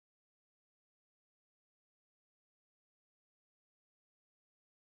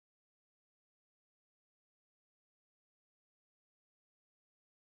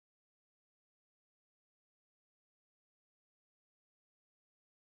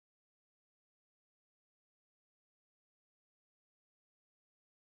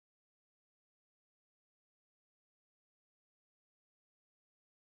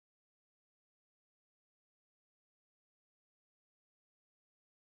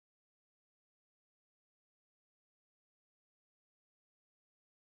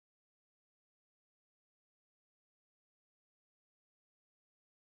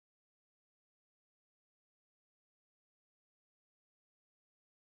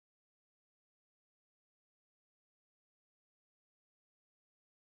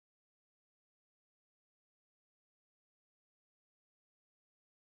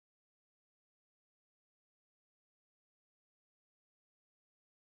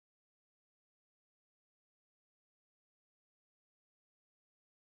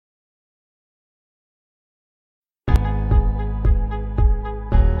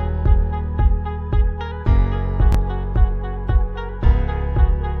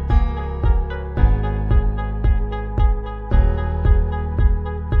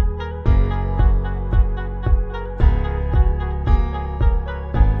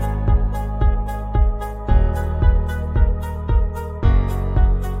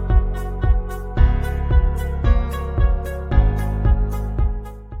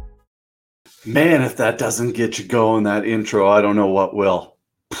Man, if that doesn't get you going, that intro, I don't know what will.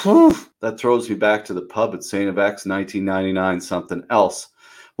 That throws me back to the pub at St. FX 1999, something else.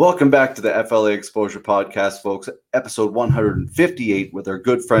 Welcome back to the FLA Exposure Podcast, folks. Episode 158 with our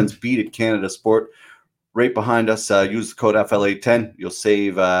good friends Beat It Canada Sport. Right behind us, use the code FLA10. You'll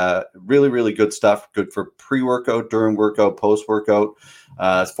save really, really good stuff. Good for pre-workout, during workout, post-workout.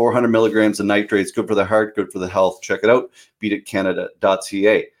 It's 400 milligrams of nitrates. Good for the heart, good for the health. Check it out,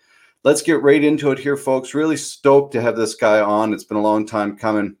 beatitcanada.ca. Let's get right into it here, folks. Really stoked to have this guy on. It's been a long time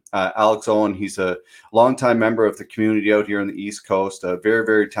coming. Alex Owen, he's a longtime member of the community out here on the East Coast, a very,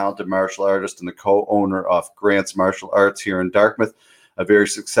 very talented martial artist and the co-owner of Grant's Martial Arts here in Dartmouth, a very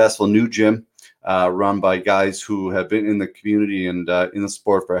successful new gym run by guys who have been in the community and in the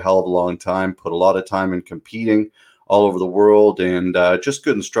sport for a hell of a long time, put a lot of time in competing all over the world, and just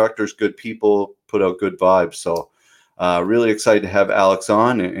good instructors, good people, put out good vibes. So really excited to have Alex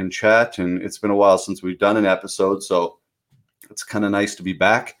on and chat, and it's been a while since we've done an episode, so it's kind of nice to be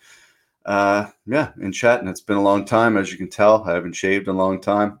back and chatting. It's been a long time, as you can tell. I haven't shaved in a long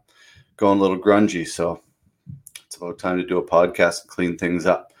time, going a little grungy, so it's about time to do a podcast and clean things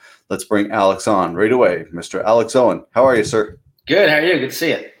up. Let's bring Alex on right away. Mr. Alex Owen, how are you, sir? Good. How are you? Good to see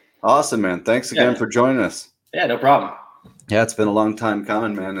you. Awesome, man. Thanks again for joining us. Yeah, no problem. Yeah, it's been a long time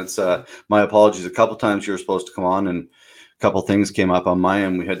coming, man. It's my apologies. A couple times you were supposed to come on, and a couple things came up on my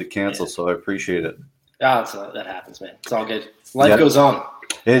end. We had to cancel, so I appreciate it. Yeah, that happens, man. It's all good. Life goes on.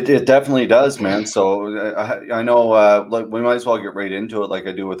 It definitely does, man. So I know we might as well get right into it, like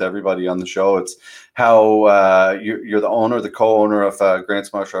I do with everybody on the show. It's how you're the owner, the co-owner of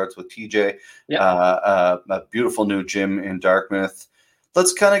Grant's Martial Arts with TJ, a beautiful new gym in Dartmouth.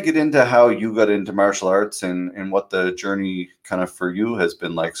 Let's kind of get into how you got into martial arts and what the journey kind of for you has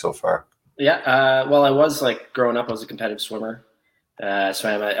been like so far. Yeah, well, I was growing up, I was a competitive swimmer. I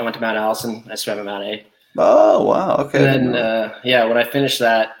went to Mount Allison. I swam at Mount A. Oh, wow. Okay. And then, when I finished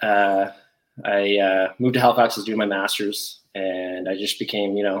that, I moved to Halifax to do my master's, and I just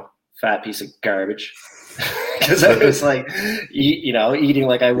became, fat piece of garbage because I was eating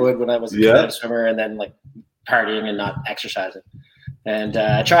like I would when I was a competitive swimmer, and then partying and not exercising. And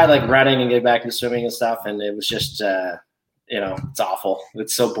I tried running and getting back into swimming and stuff, and it was just, it's awful.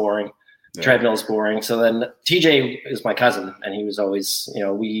 It's so boring. Yeah. Treadmill is boring. So then TJ is my cousin, and he was always,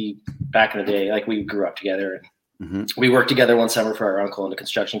 we back in the day, we grew up together, and we worked together one summer for our uncle in a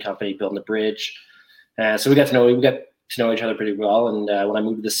construction company building a bridge. So we got to know each other pretty well. And when I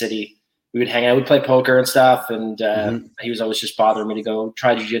moved to the city, we would hang out, we'd play poker and stuff. And he was always just bothering me to go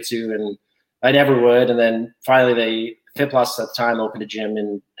try jiu-jitsu, and I never would. And then finally Fit Plus at the time opened a gym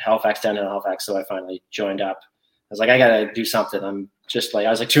in Halifax, downtown Halifax. So I finally joined up. I was like, I got to do something. I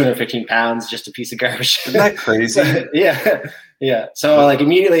was 215 pounds, just a piece of garbage. Isn't that crazy? Yeah. Yeah. So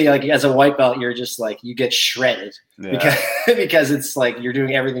immediately, as a white belt, you're just you get shredded because it's you're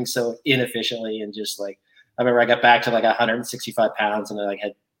doing everything so inefficiently. And just I remember I got back to 165 pounds, and I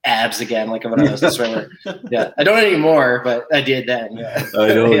had abs again, when I was a swimmer. Yeah. I don't anymore, but I did then. Yeah. I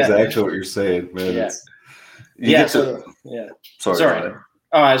know exactly what you're saying, man. Yeah. Sorry.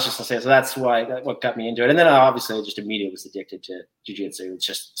 Oh, I was just going to say, so that's what got me into it. And then obviously I just immediately was addicted to jiu-jitsu. It's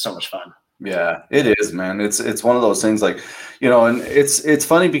just so much fun. Yeah, it is, man. It's one of those things and it's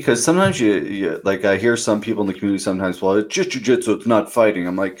funny because sometimes you I hear some people in the community sometimes, well, it's just jiu-jitsu, it's not fighting.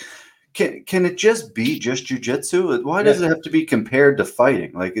 I'm like, can it just be just jiu-jitsu? Why does it have to be compared to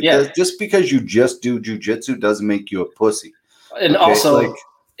fighting? Just because you just do jiu-jitsu doesn't make you a pussy. And also,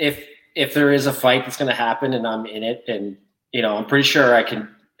 if there is a fight that's going to happen and I'm in it, and I'm pretty sure I can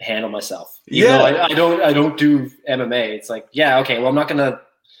handle myself. Even though I don't do MMA. It's okay. Well, I'm not gonna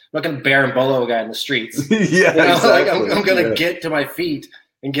bear and bolo a guy in the streets. Exactly. I'm gonna get to my feet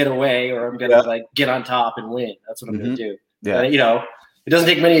and get away, or I'm gonna get on top and win. That's what I'm gonna do. Yeah. And, it doesn't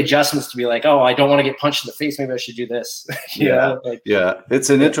take many adjustments to be I don't want to get punched in the face. Maybe I should do this. It's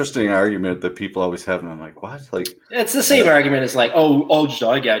an interesting argument that people always have, and I'm like, what? It's the same argument as I'll just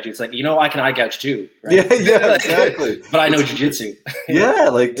eye gouge you. It's I can eye gouge too. Right? Yeah, exactly. But I know jiu-jitsu.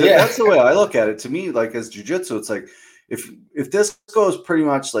 That's the way I look at it. To me, as jiu-jitsu, it's if this goes pretty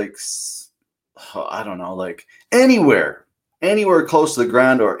much I don't know, anywhere close to the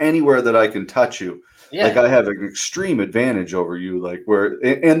ground or anywhere that I can touch you. Yeah. I have an extreme advantage over you,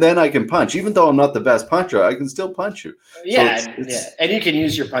 and then I can punch. Even though I'm not the best puncher, I can still punch you. Yeah, so and you can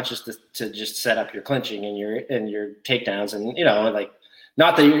use your punches to just set up your clinching and your takedowns, and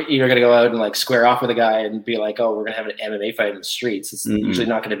not that you're going to go out and square off with a guy and be we're going to have an MMA fight in the streets. It's usually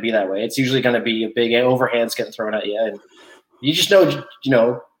not going to be that way. It's usually going to be a big overhands getting thrown at you, and you just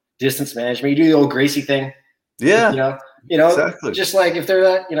know distance management. You do the old Gracie thing. Yeah, exactly. Just if they're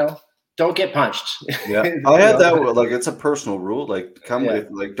that don't get punched. Yeah, I had that. Like, it's a personal rule. Like,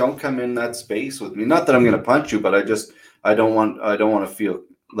 don't come in that space with me. Not that I'm going to punch you, but I don't want to feel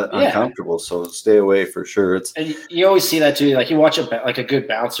uncomfortable. So stay away for sure. And you always see that too. Like, you watch a good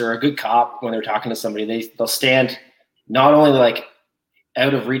bouncer or a good cop when they're talking to somebody, they'll stand not only like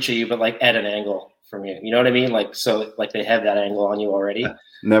out of reach of you, but like at an angle from you. You know what I mean? Like, so like they have that angle on you already.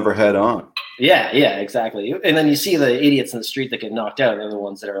 Never head on. Yeah, exactly. And then you see the idiots in the street that get knocked out. They're the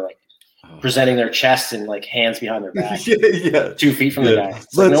ones that are like presenting their chests and like hands behind their back. 2 feet from the guy.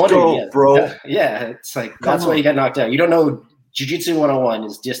 It's Let's like, go, bro. Yeah, it's like that's why you got knocked out. You don't know. Jiu-Jitsu 101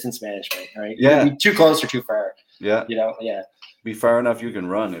 is distance management, right? Yeah. Be too close or too far. Yeah. Be far enough you can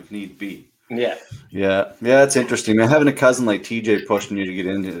run if need be. Yeah. Yeah. Yeah, it's interesting, man. Having a cousin like TJ pushing you to get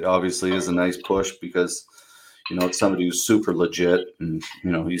into it obviously is a nice push because, it's somebody who's super legit and,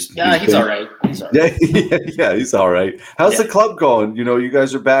 he's all right. He's all right. Yeah, he's all right. How's the club going? You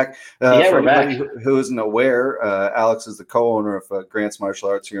guys are back. We're back. Who isn't aware, Alex is the co-owner of Grant's Martial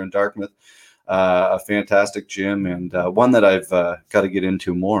Arts here in Dartmouth. A fantastic gym and one that I've got to get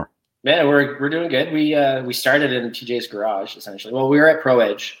into more. Man, we're doing good. We started in TJ's garage essentially. Well, we were at Pro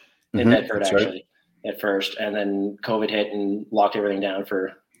Edge in Bedford actually at first, and then COVID hit and locked everything down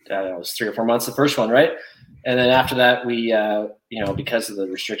for it was 3 or 4 months. The first one, right? And then after that, we because of the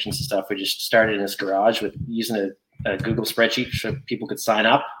restrictions and stuff, we just started in this garage with using a Google spreadsheet so people could sign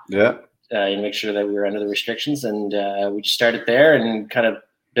up. Yeah. And make sure that we were under the restrictions, and we just started there and kind of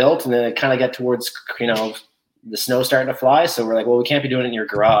built, and then it kind of got towards the snow starting to fly. So we're like, well, we can't be doing it in your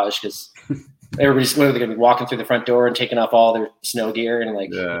garage because everybody's going to be walking through the front door and taking off all their snow gear, and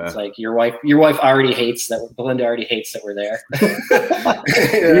it's like your wife already hates that. Belinda already hates that we're there.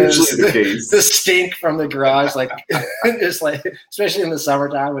 Usually the case. The stink from the garage, like just like especially in the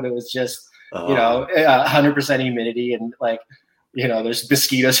summertime when it was just 100% humidity and like. There's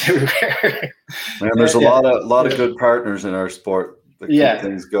mosquitoes everywhere. Man, there's a lot of good partners in our sport. Keep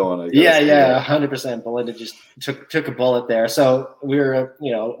things going. I guess. 100%. Belinda just took a bullet there. So we were,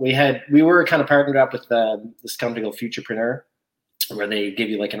 we were kind of partnered up with this company called Futurepreneur, where they give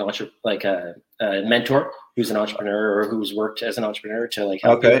you like a mentor who's an entrepreneur or who's worked as an entrepreneur to like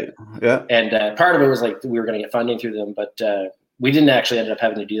help. Okay. You. Yeah. And part of it was like we were going to get funding through them, but we didn't actually end up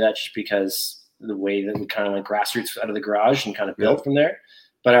having to do that just because the way that we kind of went grassroots out of the garage and kind of built from there.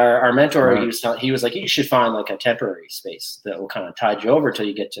 But our mentor, he was like, you should find like a temporary space that will kind of tide you over till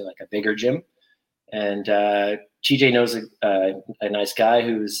you get to like a bigger gym. And TJ knows a nice guy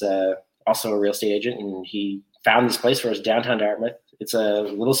who's also a real estate agent, and he found this place for us downtown Dartmouth. It's a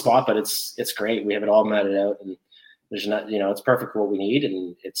little spot, but it's great. We have it all matted out, and there's not, it's perfect for what we need,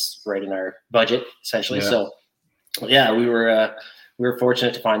 and it's right in our budget essentially. Yeah. So yeah, we were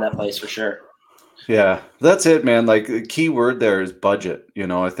fortunate to find that place for sure. Yeah, that's it, man. Like the key word there is budget.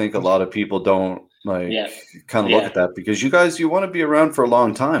 I think a lot of people don't kind of look at that because you want to be around for a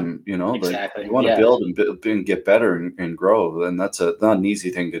long time. Exactly. Like you want to build and get better and grow. And that's not an easy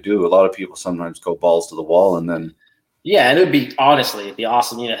thing to do. A lot of people sometimes go balls to the wall and then. Yeah, and it'd be awesome,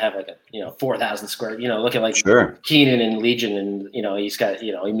 to have like a 4,000 square, look at like Keenan and Legion, and he's got,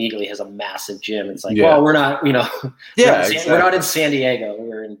 immediately has a massive gym. It's like, well, we're not, we're not in San Diego,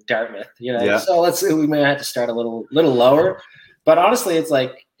 we're in Dartmouth, so we may have to start a little lower. But honestly, it's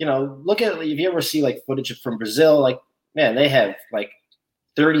like, look at, if you ever see like footage from Brazil, like, man, they have like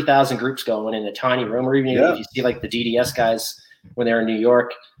 30,000 groups going in a tiny room, or even if you see like the DDS guys when they're in New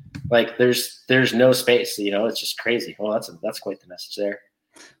York, like there's no space, it's just crazy. Well, that's quite the message there.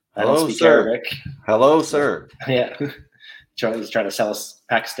 I don't speak Arabic. Hello, sir. Yeah. He's trying to sell us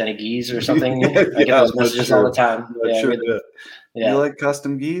Pakistani geese or something. I get those messages all the time. You like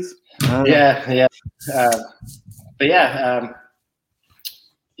custom geese? Yeah.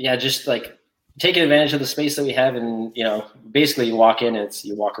 Just like taking advantage of the space that we have, and basically you walk in and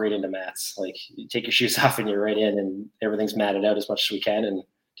you walk right into mats. Like you take your shoes off and you're right in, and everything's matted out as much as we can, and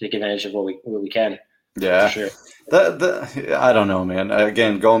take advantage of what we can. Yeah, for sure. I don't know, man.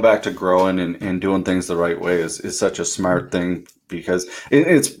 Again, going back to growing and doing things the right way is such a smart thing, because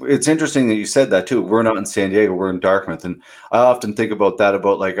it's interesting that you said that too. We're not in San Diego, we're in Dartmouth, and I often think about that,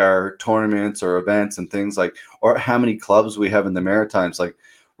 about like our tournaments or events and things like, or how many clubs we have in the Maritimes. Like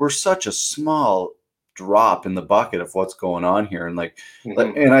we're such a small drop in the bucket of what's going on here, and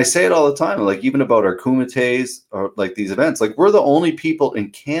and I say it all the time, like even about our kumites or like these events, like we're the only people in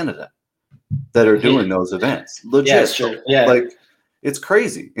Canada that are doing those events. Legit. Yeah. Like it's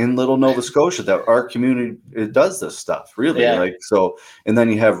crazy in little Nova Scotia that our community does this stuff, really. Like, so, and then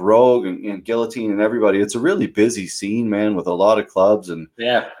you have Rogue and Guillotine and everybody. It's a really busy scene, man, with a lot of clubs, and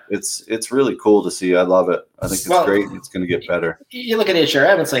it's really cool to see. I love it. I think it's great. It's going to get better. You look at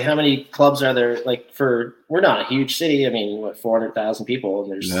HRM, it's like, how many clubs are there? Like, we're not a huge city. I mean, what, 400,000 people,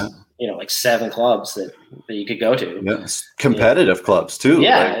 and there's like 7 clubs that you could go to. Yeah, competitive clubs too.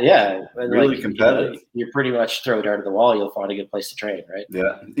 Yeah, yeah, and really competitive. You pretty much throw a dart at the wall, you'll find a good place to train, right?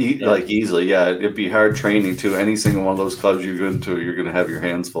 Yeah, like easily. Yeah, it'd be hard training too. Any single one of those clubs you go into, you're going to have your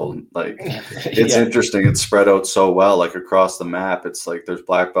hands full. Like, it's interesting. It's spread out so well, like across the map. It's like there's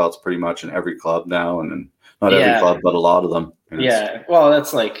black belts pretty much in every club now, and not every club, but a lot of them. Yeah, well,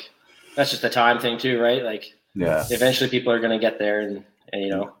 that's just a time thing too, right? Like, eventually people are going to get there, and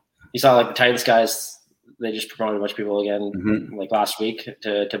you saw like the Titans guys, they just promoted a bunch of people again, like last week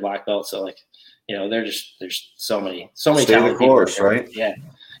to black belt. So like, there's so many talented course, people, right? Yeah,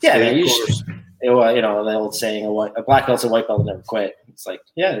 man. The old saying, a black belt's a white belt will never quit. It's like,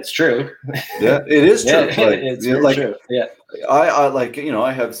 yeah, it's true. Yeah, it is true. It's very true. Yeah, I like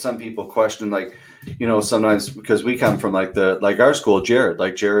I have some people question like, sometimes because we come from like our school, Jared,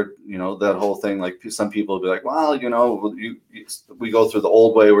 that whole thing. Like some people will be like, well, we go through the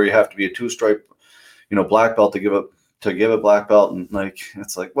old way where you have to be a 2-stripe, black belt to give a black belt, and like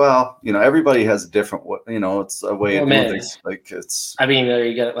it's like, well, everybody has a different way. It's a way of doing things. Like it's. I mean,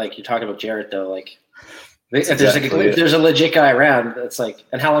 you get like you're talking about Jared though. Like if there's a legit guy around, it's like,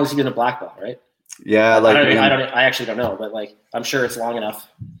 and how long has he been a black belt, right? Yeah, like I actually don't know, but like I'm sure it's long enough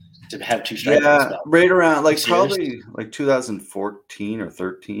to have 2 stripes. Yeah, right around like probably like 2014 or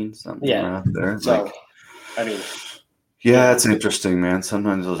 13, something around there. So, like, I mean, it's interesting, man.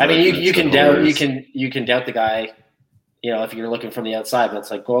 Sometimes those. I mean, you can doubt the guy, if you're looking from the outside. But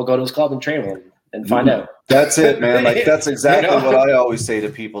it's like, well, go to his club and train with him and find out. That's it, man. Like that's exactly what I always say to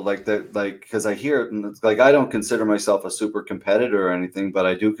people. Like that, like because I hear it, and it's like I don't consider myself a super competitor or anything, but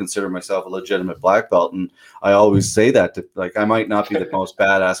I do consider myself a legitimate black belt, and I always say that to like I might not be the most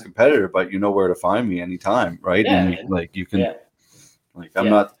badass competitor, but you know where to find me anytime, right? Yeah, and like you can, like I'm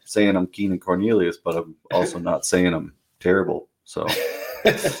not saying I'm Keenan Cornelius, but I'm also not saying I'm terrible. So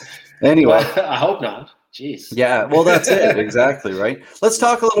anyway, well, I hope not. Jeez. Yeah, well, that's it. Exactly, right? Let's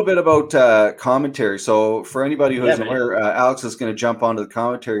talk a little bit about commentary. So for anybody who isn't aware, Alex is going to jump onto the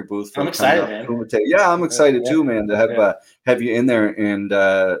commentary booth. I'm excited, man. Yeah, I'm excited too, man, to have you in there and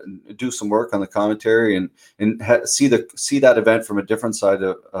do some work on the commentary and see that event from a different side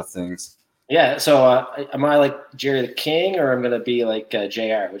of things. Yeah, so am I like Jerry the King, or I'm going to be like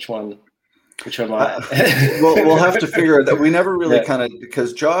JR? Which one am I? We'll have to figure it out. We never really kind of,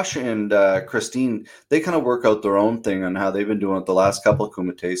 because Josh and Christine, they kind of work out their own thing on how they've been doing it the last couple of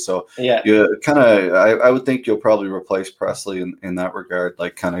Kumites. So you kind of, I would think you'll probably replace Presley in that regard,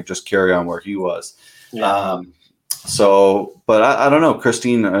 like kind of just carry on where he was. Yeah. But I don't know,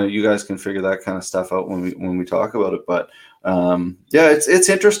 Christine, you guys can figure that kind of stuff out when we talk about it. But it's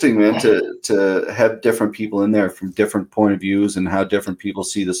interesting, man, to have different people in there from different point of views and how different people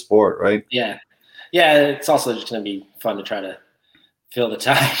see the sport, right? Yeah. It's also just going to be fun to try to fill the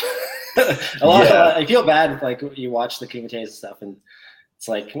time. I feel bad if like you watch the Kumites and stuff, and it's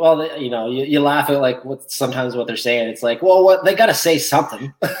like, well, you laugh at like sometimes what they're saying. It's like, well, what they got to say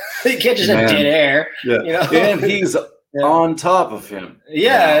something. You can't just have dead air. Yeah. And he's on top of him.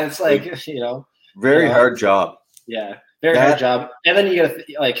 Yeah, it's like very hard job. Yeah. Very hard job. And then you got to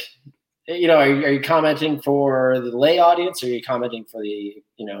like, are you commenting for the lay audience, or are you commenting for the,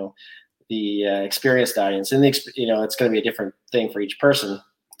 the experienced audience? And it's going to be a different thing for each person.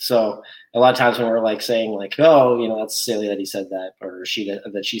 So a lot of times when we're like saying like, oh, that's silly that he said that, or she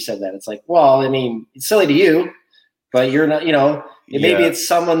said that, it's like, well, I mean, it's silly to you, but you're not, maybe it's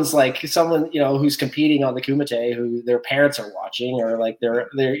someone who's competing on the Kumite who their parents are watching, or like they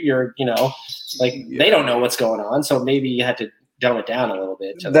don't know what's going on. So maybe you had to dumb it down a little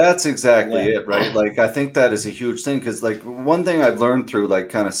bit. That's exactly it, right? Like I think that is a huge thing, because like one thing I've learned through like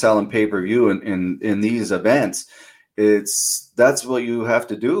kind of selling pay-per-view in these events, that's what you have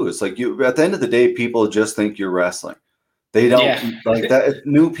to do. It's like at the end of the day, people just think you're wrestling. They don't like that.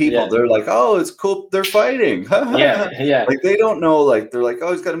 New people, they're like, oh, it's cool. They're fighting. Yeah. Like they don't know. Like they're like,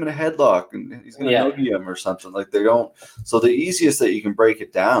 oh, he's got him in a headlock and he's gonna noogie him or something. Like they don't. So the easiest that you can break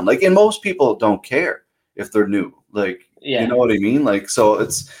it down, like, and most people don't care if they're new. Like, you know what I mean? Like, so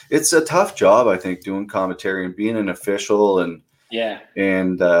it's a tough job, I think, doing commentary and being an official and.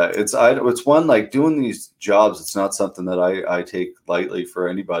 It's one, like doing these jobs, it's not something that I take lightly for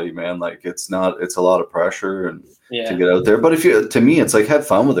anybody, man. Like it's a lot of pressure and to get out there. But to me, it's like have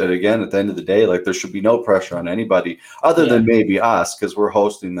fun with it. Again, at the end of the day, like there should be no pressure on anybody other than maybe us, because we're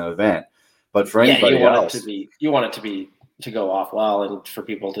hosting the event. But for anybody else, you want it to go off well and for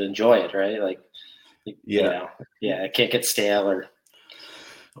people to enjoy it, right? Like, it can't get stale or.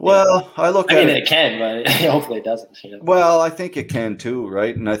 Well, I look at it. It can, but hopefully it doesn't. Well, I think it can too,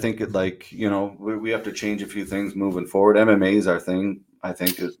 right? And I think it we have to change a few things moving forward. MMA is our thing. I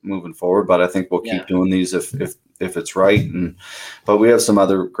think is moving forward, but I think we'll keep doing these if it's right. But we have some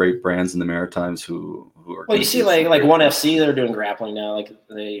other great brands in the Maritimes who are. Well, you see, like ONE FC, they're doing grappling now. Like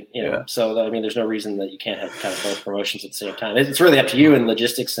they, so I mean, there's no reason that you can't have kind of both promotions at the same time. It's really up to you and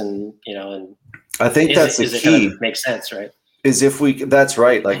logistics, and and I think that's the key. It kind of makes sense, right? Is if we, that's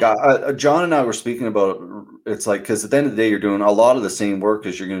right. Like John and I were speaking about, it's like, because at the end of the day, you're doing a lot of the same work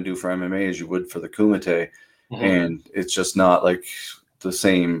as you're going to do for MMA as you would for the Kumite. And it's just not like the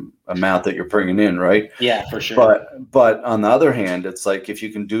same amount that you're bringing in, right? Yeah, for sure. But on the other hand, it's like if you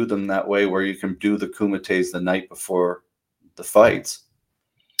can do them that way, where you can do the Kumites the night before the fights.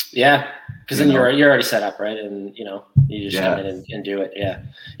 Yeah, because then you're already set up, right? And you just come in and do it. Yeah.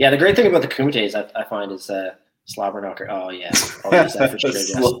 The great thing about the Kumites, I find, is slobber knocker. Oh yeah, I'll use that for sure.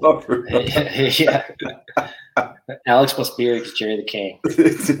 Yeah. Alex plus beer because Jerry the King.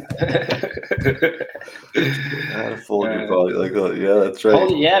 I had a full body that's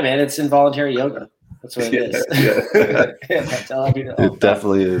right. Yeah, man, it's involuntary yoga. That's what it is. Yeah. That's all I do. It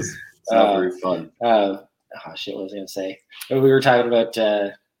definitely is. It's not very fun. Oh shit! What was I gonna say? We were talking about.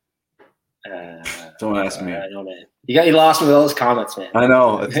 Don't ask me. I know, man. You lost me with all those comments, man. I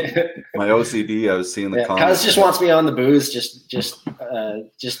know. My OCD. I was seeing the comments. Cuz just wants me on the booze, just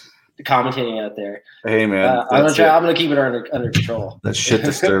commentating out there. Hey, man. I'm gonna keep it under control. That shit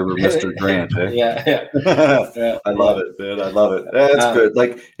disturber, Mr. Grant. Eh? Yeah. I love it, man. I love it. That's good.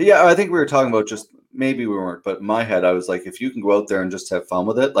 I think we were talking about maybe we weren't, but in my head, I was like, if you can go out there and just have fun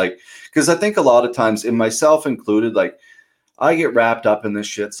with it, because I think a lot of times, and myself included, I get wrapped up in this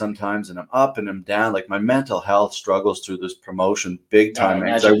shit sometimes, and I'm up and I'm down. Like my mental health struggles through this promotion big time.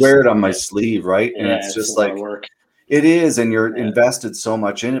 Because I wear it on my sleeve, right? And it's just like work. It is, and you're invested so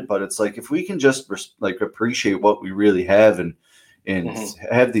much in it. But it's like if we can just appreciate what we really have and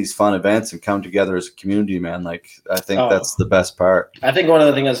have these fun events and come together as a community, man. I think that's the best part. I think one of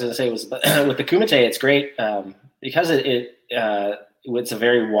the things I was going to say was with the Kumite, it's great because it's a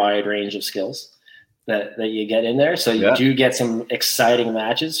very wide range of skills that you get in there. So you do get some exciting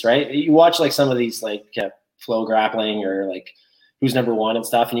matches, right? You watch some of these flow grappling or who's number one and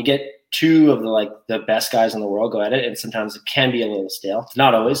stuff, and you get two of the best guys in the world go at it, and sometimes it can be a little stale.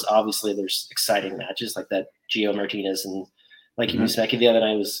 Not always. Obviously, there's exciting matches like that Gio Martinez and Musumeci the other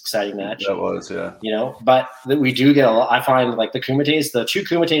night was an exciting match. That was, yeah. But we do get a lot. I find the Kumites, the two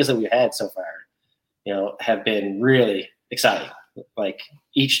Kumites that we've had so far, have been really exciting.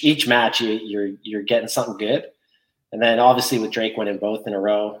 Each match, you're getting something good. And then obviously with Drake winning both in a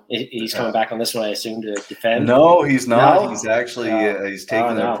row, he's coming back on this one, I assume, to defend. No, he's not. No? He's actually he's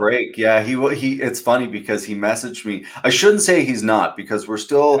taking a break. Yeah, he. It's funny because he messaged me. I shouldn't say he's not because we're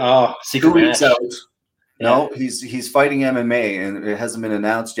still 2 weeks out. Yeah. No, he's fighting MMA and it hasn't been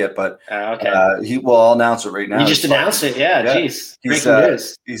announced yet. But I'll announce it right now. You just announced it, Jeez, breaking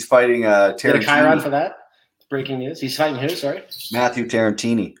news. He's fighting Tarantini. Did a Chiron for that? Breaking news. He's fighting who? Sorry, Matthew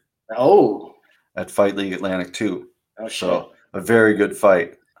Tarantini. Oh, at Fight League Atlantic 2. Oh, shit. So a very good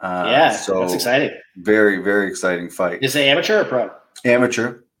fight. So that's exciting. Very, very exciting fight. Is it amateur or pro?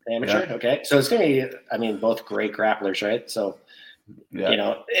 Amateur. Okay. So it's going to be, both great grapplers, right? So,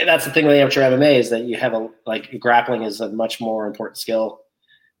 that's the thing with amateur MMA is that you have grappling is a much more important skill,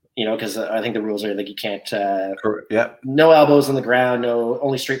 because I think the rules are you can't, no elbows on the ground,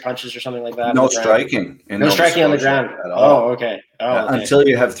 only straight punches or something like that. No striking. No striking on the ground at all. Oh, okay. Until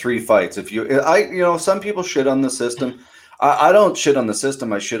you have 3 fights. Some people shit on the system. I don't shit on the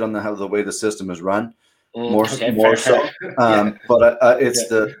system. I shit on the way the system is run. More so. But it's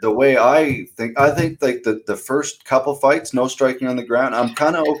the way I think. I think the first couple fights, no striking on the ground. I'm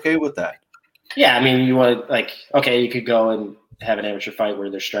kind of okay with that. Yeah, you want you could go and have an amateur fight where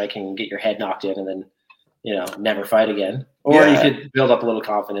they're striking and get your head knocked in and then, never fight again. Or you could build up a little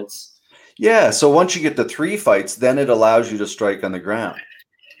confidence. Yeah, so once you get to 3 fights, then it allows you to strike on the ground.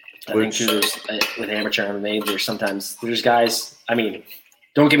 I think with amateur MMA, there's guys,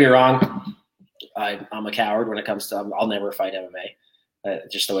 don't get me wrong, I'm a coward when it comes to, I'll never fight MMA,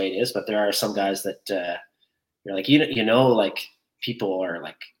 just the way it is, but there are some guys that you're people are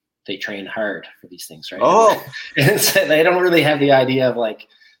they train hard for these things, right? Oh, and so they don't really have the idea of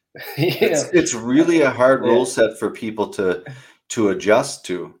it's really a hard rule set for people to adjust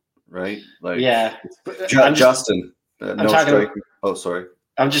to, right? Justin, no striking. Oh, sorry.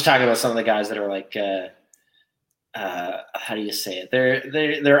 I'm just talking about some of the guys that are how do you say it?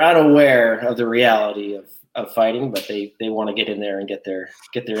 They're unaware of the reality of fighting, but they want to get in there and get their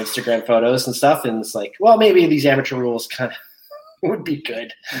Instagram photos and stuff. And it's maybe these amateur rules kind of would be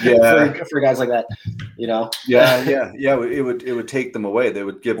good. Yeah. for guys like that, you know. Yeah. It would take them away. They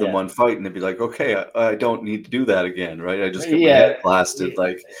would give them one fight, and they'd be like, okay, I don't need to do that again, right? I just get my head blasted.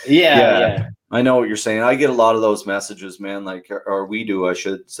 Like, yeah. I know what you're saying. I get a lot of those messages, man. Like, or we do, I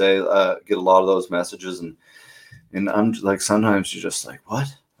should say, get a lot of those messages, and I'm like, sometimes you're just like, what?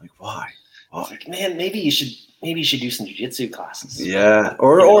 Like, why? Like, man, maybe you should do some jiu-jitsu classes. Yeah,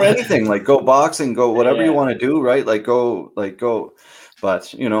 or anything, like go boxing, go whatever you want to do, right? Like go.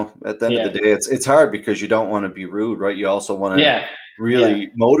 But you know, at the end of the day, it's hard because you don't want to be rude, right? You also want to really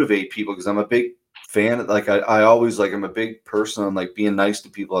motivate people, because I'm a big fan. Like I always like, I'm a big person on like being nice to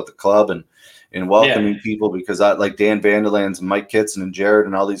people at the club and welcoming people, because I like Dan Vanderlands and Mike Kitson and Jared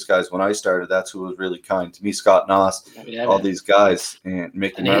and all these guys. When I started, that's who was really kind to me. Scott Noss, all these guys, and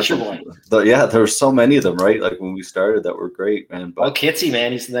Mickey Marshall. Yeah, there were so many of them, right? Like when we started, that were great, man. But Kitsy,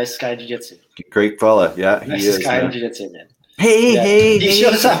 man, he's the nicest guy in jiu-jitsu. Great fella, yeah, he nicest is. Guy in jiu-jitsu, man. Hey, he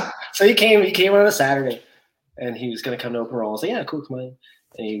shows up. So he came on a Saturday, and he was going to come to open roll. I was like, yeah, cool, come on.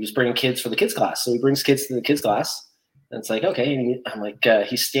 And he was bringing kids for the kids class. So he brings kids to the kids class, and it's like, okay. And I'm like,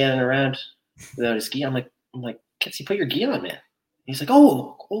 he's standing around without his gi. I'm like, Kitsy, put your gi on, man. He's like,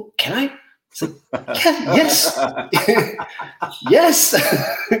 oh, can I? It's like, yes, yes.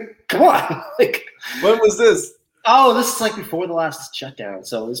 Come on. Like, when was this? Oh, this is like before the last shutdown.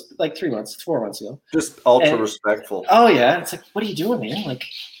 So it was like 4 months ago. Just ultra respectful. Oh yeah. It's like, what are you doing, man? Like,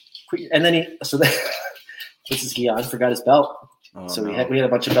 and then he puts his gi on, forgot his belt. Oh, so we had a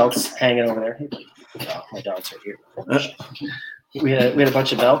bunch of belts hanging over there. Oh, my dog's right here. we had a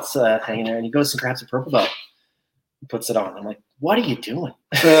bunch of belts hanging there, and he goes and grabs a purple belt and puts it on. I'm like, what are you doing?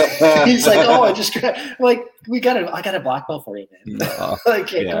 He's like, oh, I just grabbed. Like, I got a black belt for you, man. No. Like,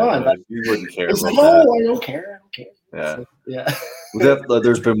 come on. But you wouldn't care. He's like, oh, I don't care. Yeah. So, yeah.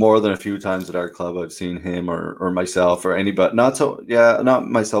 There's been more than a few times at our club I've seen him or myself or anybody. Not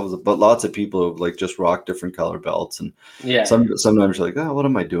myself, but lots of people who like just rock different color belts, and sometimes you're like, oh, what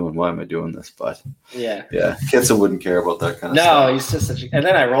am I doing? Why am I doing this? But Kitson wouldn't care about that kind of stuff. No, he's just and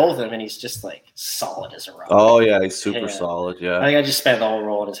then I roll with him, and he's just like solid as a rock. Oh yeah, he's super solid. Yeah, I think I just spent the whole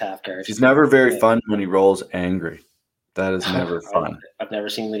roll in his half guard. He's never very fun when he rolls angry. That is never fun. I've never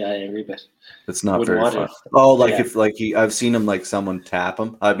seen the guy angry, but it's not very fun. Oh, like if I've seen him like someone tap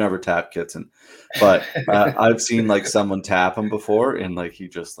him. I've never tapped Kitson, but I've seen like someone tap him before, and like he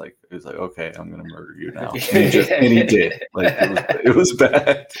was like, okay, I'm gonna murder you now, and he did. Like it was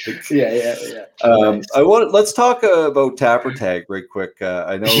bad. Let's talk about Tapper Tag right quick.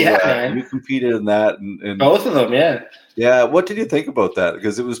 I know you competed in that, and both of them, yeah. What did you think about that?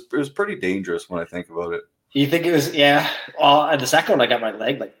 Because it was pretty dangerous when I think about it. You think it was? Yeah. Well, at the second one, I got my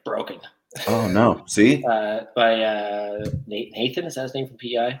leg like broken. Oh no! See, by Nathan, is that his name from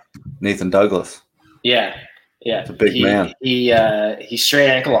PEI? Nathan Douglas. Yeah. It's a big man. He straight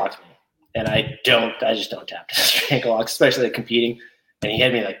ankle locked me, and I just don't tap to straight ankle locks, especially like competing. And he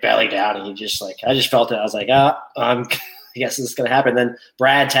had me like belly down, and he just like, I just felt it. I was like, I guess this is gonna happen. Then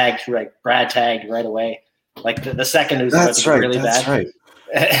Brad tagged right away. Like the second was really bad. That's right.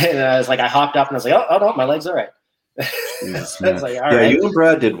 And I was like, I hopped up and I was like, oh no, my leg's all right. Yes, like, all right. You and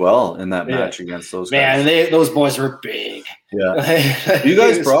Brad did well in that match against those guys. Man, those boys were big. Yeah, you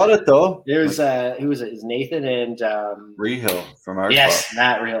guys brought it though. It was Nathan and Rehill from our club.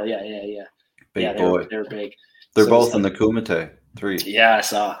 Matt Rehill. Yeah. Big boy. They were big. They're both in the Kumite 3. Yeah, I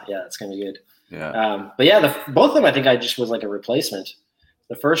saw. Yeah, it's gonna be good. Yeah. But yeah, both of them, I think I just was like a replacement.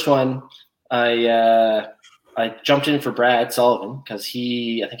 The first one, I jumped in for Brad Sullivan because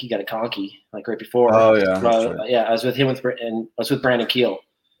I think he got a conky like right before. Oh yeah, right. Yeah. I was with him and I was with Brandon Keel.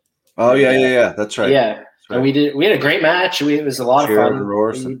 Oh yeah. That's right. Yeah, right. And we had a great match. It was a lot of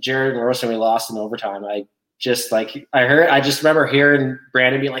fun. Jared and Rorson, we lost in overtime. I just remember hearing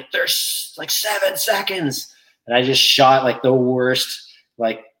Brandon being like, "There's like 7 seconds," and I just shot like the worst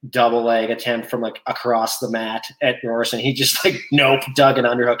like double leg attempt from like across the mat at Norris, and he just like dug an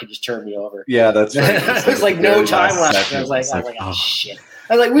underhook and just turned me over. Yeah, that's right. It was like no time left. I was like, oh shit.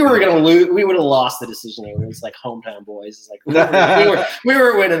 I was like, we were gonna lose. We would have lost the decision. It was like hometown boys. It's like we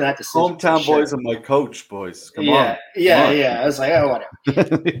were winning that decision. Hometown boys and my coach boys. Come on. Yeah. I was like, oh whatever.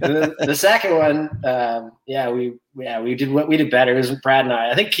 And then the second one, we did better. It was Brad and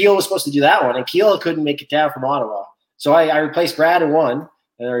I. I think Keel was supposed to do that one, and Keel couldn't make it down from Ottawa. So I replaced Brad in one,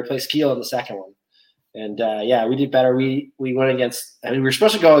 and I replaced Keel in the second one. And we did better. We went against. I mean, we were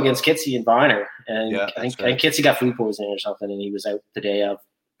supposed to go against Kitsy and Viner, and I think Kitsy got food poisoning or something, and he was out the day of.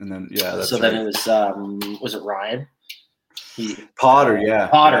 And then then it was it Ryan?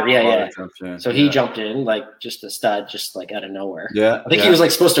 Potter. So he jumped in like just a stud, just like out of nowhere. Yeah, I think he was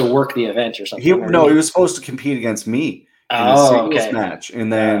like supposed to work the event or something. He was supposed to compete against me. in a singles okay. match,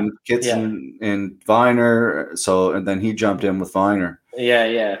 and then Kitson and Viner. So, and then he jumped in with Viner.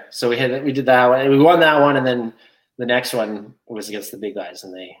 Yeah. So we did that one. We won that one, and then the next one was against the big guys,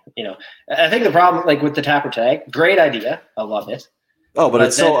 and they, I think the problem, like with the tapper tag, great idea. I love it. Oh, but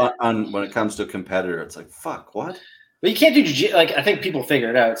it's so when it comes to a competitor, it's like, fuck, what? But you can't do jiu-jitsu. Like, I think people figure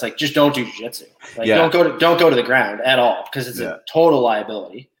it out. It's like, just don't do jiu-jitsu. Like, don't go to the ground at all, because it's a total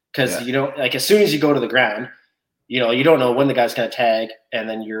liability. Because like, as soon as you go to the ground, you don't know when the guy's going to tag, and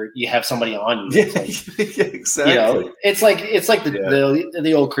then you have somebody on you. Exactly. It's like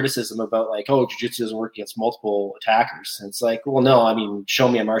the old criticism about, like, oh, jiu-jitsu doesn't work against multiple attackers. And it's like, well, no, I mean, show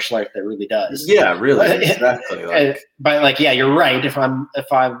me a martial art that really does. Yeah, really, exactly. But like, yeah, you're right. If I'm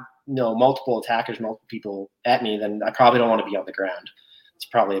multiple attackers, multiple people at me, then I probably don't want to be on the ground. It's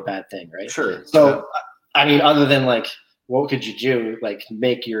probably a bad thing, right? Sure. So, I mean, other than, like, what could you do? Like,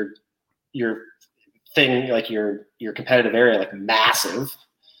 make your thing, like your competitive area, like, massive.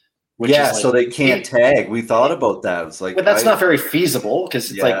 So they can't tag. We thought about that. It's like, but that's not very feasible,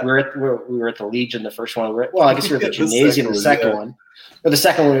 because it's like we were at the Legion the first one. I guess we were at the Gymnasium the second one, or the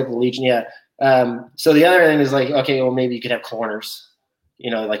second one at the Legion. Yeah. So the other thing is, like, okay, well, maybe you could have corners.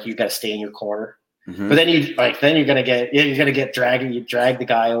 Like, you've got to stay in your corner. Mm-hmm. But then you're gonna get dragging. You drag the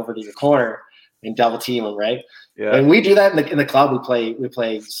guy over to your corner and double team him, right? Yeah. And we do that in the club. We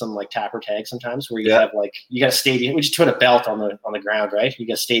play some, like, tapper tag sometimes, where you have, like, you got to stay behind. We just put a belt on the ground, right? You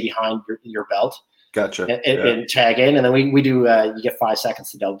got to stay behind your belt. Gotcha. And tag in, and then we do. You get 5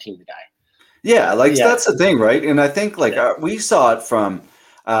 seconds to double team the guy. Yeah, that's the thing, right? And I think, like, we saw it from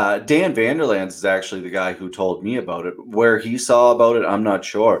Dan Vanderlands is actually the guy who told me about it. Where he saw about it, I'm not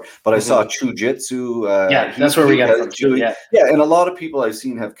sure. But I saw Chujitsu. That's where we got it from. Yeah, and a lot of people I've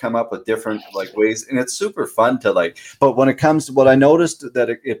seen have come up with different, like, ways, and it's super fun to, like. But when it comes to what I noticed, that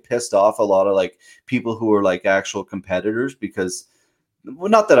it pissed off a lot of, like, people who are, like, actual competitors, because.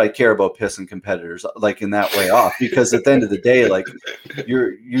 Well, not that I care about pissing competitors, like, in that way off, because at the end of the day, like,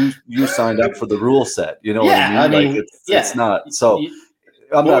 you signed up for the rule set, what I mean? Like, it's not so.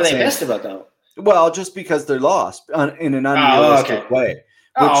 What were they pissed about, though? Well, just because they're lost in an unrealistic way.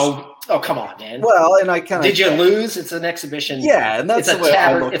 Come on, man. Well, and I kind of did you lose? It's an exhibition. Yeah, and that's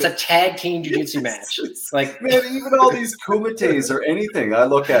it's a tag team jiu-jitsu match. Like, man, even all these kumites or anything, I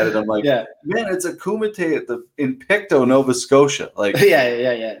look at it, I'm like, man, it's a kumite in Pictou, Nova Scotia. Like,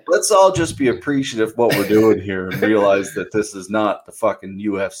 yeah. Let's all just be appreciative of what we're doing here and realize that this is not the fucking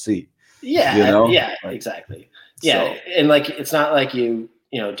UFC. Yeah, exactly. Yeah, and, like, it's not like you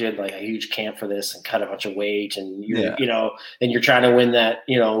did, like, a huge camp for this and cut a bunch of weight, and and you're trying to win that,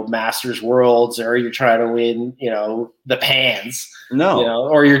 Masters Worlds, or you're trying to win, the Pans. No.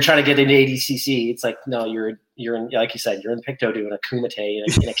 Or you're trying to get into ADCC. It's like, no, you're in, like you said, you're in Pictou doing a kumite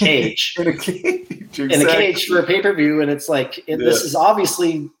in a cage. In a cage. Exactly. In a cage for a pay-per-view, and it's like, this is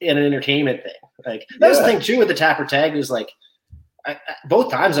obviously an entertainment thing. Like, that was the thing too with the tapper tag. It was like, both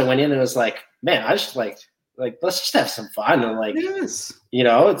times I went in, and it was like, man, I just like let's just have some fun, and, like, yes.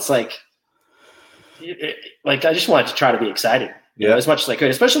 It's like I just wanted to try to be excited, as much as I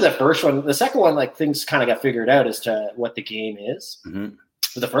could, especially the first one. The second one, like, things kind of got figured out as to what the game is. Mm-hmm.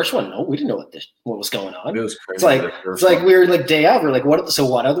 But the first one, no, we didn't know what was going on. It was crazy. It's like we were, like, day out. We're like, what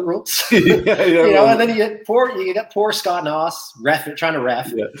are the rules? And then you got poor Scott Noss trying to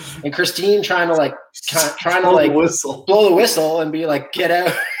ref, and Christine trying to blow the whistle and be like, get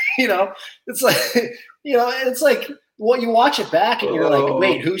out. It's like, it's like, well, you watch it back and you're like,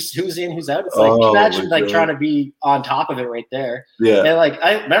 wait, who's in, who's out? It's like, imagine, like, trying to be on top of it right there. Yeah. And, like,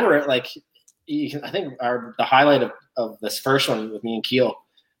 I remember it, like, I think the highlight of this first one with me and Keel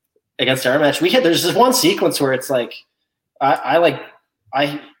against our match, there's this one sequence where it's like, I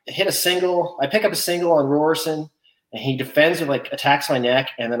hit a single, I pick up a single on Roberson, and he defends with, like, attacks my neck,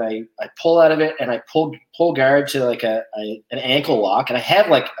 and then I pull out of it, and I pull guard to, like, an ankle lock, and I have,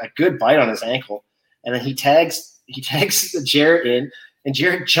 like, a good bite on his ankle, and then he tags Jarrett in, and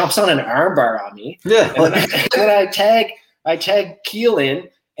Jarrett jumps on an armbar on me. Yeah. And then I tag Keel in,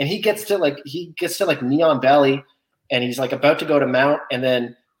 and he gets to knee on belly, and he's, like, about to go to mount, and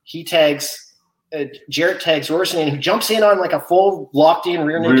then he tags. Jarrett tags Roberson, and he jumps in on, like, a full locked in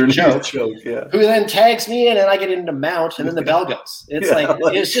rear naked choke, who then tags me in, and I get into mount, and then the bell goes. It's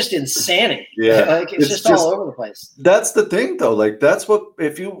it's just insanity. Yeah. Like, it's just all over the place. That's the thing, though. Like, that's what,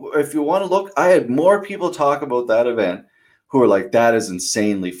 if you want to look, I had more people talk about that event who are like, that is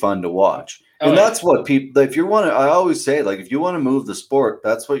insanely fun to watch. And that's what people, if you want to, I always say, like, if you want to move the sport,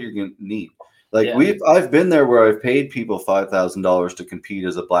 that's what you're going to need. Like, I've been there where I've paid people $5,000 to compete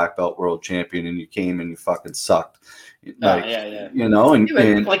as a black belt world champion, and you came and you fucking sucked. Like, yeah. you know,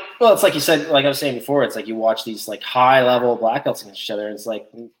 and like, well, it's like you said, like I was saying before, it's like you watch these like high level black belts against each other, and it's like,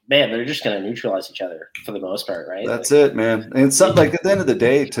 man, they're just going to neutralize each other for the most part, right? That's it, man. And it's something like at the end of the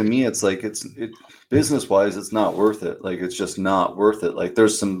day, to me, it's like business wise, it's not worth it. Like it's just not worth it. Like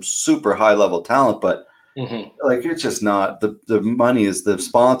there's some super high level talent, but like it's just not the money is the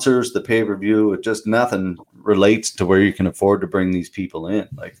sponsors, the pay per view. It just nothing relates to where you can afford to bring these people in.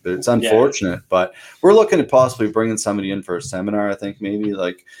 Like it's unfortunate, but we're looking at possibly bringing somebody in for a seminar. I think maybe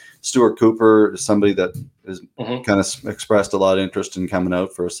like Stuart Cooper is somebody that is kind of expressed a lot of interest in coming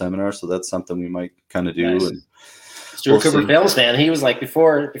out for a seminar. So that's something we might kind of do. Nice. And Stuart Cooper Films, man. He was like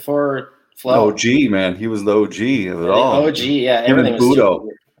before Flow. OG, man. He was the OG of it all. OG, yeah. Everything was Budo.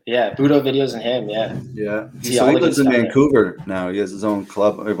 Yeah, Budo videos and him, yeah. Yeah. So he lives in Vancouver now. He has his own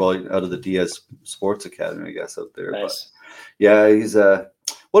club, well, out of the DS Sports Academy, I guess, out there. Nice. But yeah, he's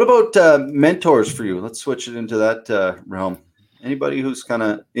what about mentors for you? Let's switch it into that realm. Anybody who's kind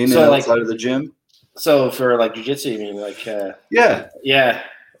of in and outside of the gym? So for like jiu-jitsu, you mean like Yeah.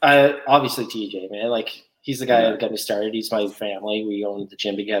 Obviously TJ, man. Like he's the guy that got me started. He's my family. We own the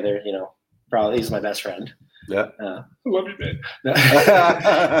gym together, you know. Probably he's my best friend. Yeah. Love you, man.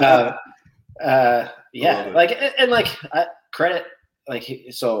 Yeah. Like, and like, credit, like,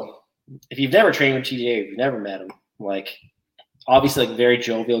 so if you've never trained with TJ, if you've never met him, like, obviously, like, very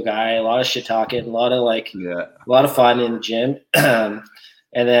jovial guy, a lot of shit talking, a lot of fun in the gym. And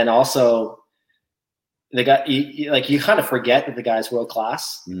then also, the guy, you kind of forget that the guy's world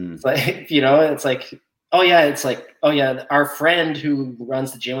class. It's like, you know, it's like, oh yeah, our friend who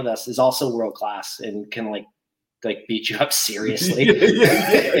runs the gym with us is also world class and can like beat you up seriously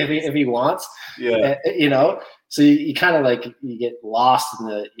if he wants. Yeah, you know. So you kind of like you get lost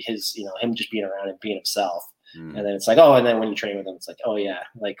in his him just being around and being himself. And then it's like, oh, and then when you train with him, it's like, oh yeah,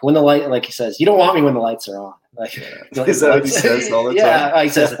 like when the light, like he says, you don't want me when the lights are on. Like, is that what he says all the time? Yeah, he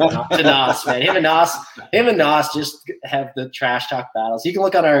says it to Nos, man. Him and Nos just have the trash talk battles. You can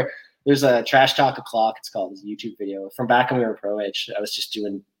look on there's a Trash Talk O'Clock, it's called, this YouTube video from back when we were pro age. I was just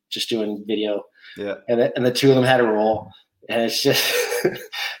doing video. Yeah. And the two of them had a roll. And it's just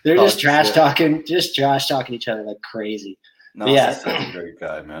they're just trash talking each other like crazy. No, yeah, a great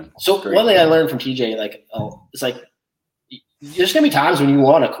guy, man. So one thing I learned from TJ, like, it's like there's gonna be times when you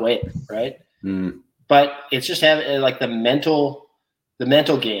want to quit, right? But it's just having like the mental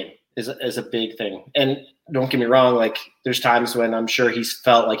game is a big thing. And don't get me wrong, like there's times when I'm sure he's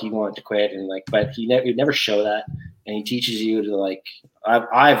felt like he wanted to quit, and like, but he'd never show that. And he teaches you to like,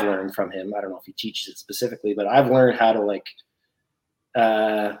 I've learned from him. I don't know if he teaches it specifically, but I've learned how to like,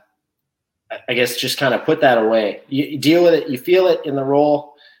 I guess just kind of put that away. You deal with it, you feel it in the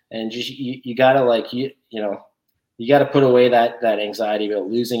role, and just you gotta like you gotta put away that anxiety about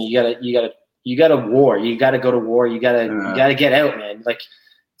losing. You gotta war. You gotta go to war. You gotta get out, man. Like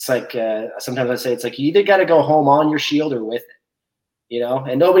it's like sometimes I say it's like you either gotta go home on your shield or with it,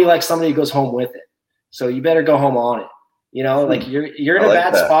 and nobody likes somebody who goes home with it. So you better go home on it. Like you're in a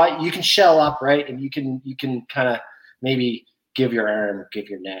bad spot. You can shell up, right, and you can kind of maybe give your arm, give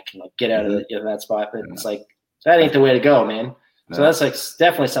your neck, and like get out of that spot. But it's like that ain't the way to go, man. No. So that's like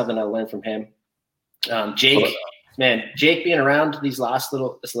definitely something I learned from him. Jake being around this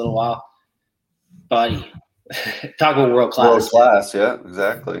little while, buddy. Talk about world class. World class, yeah,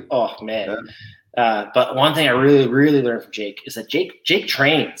 exactly. Oh man. Yeah. But one thing I really, really learned from Jake is that Jake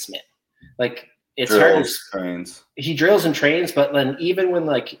trains, man. Like it's hard. He drills and trains, but then even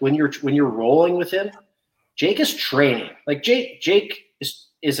when you're rolling with him, Jake is training. Like Jake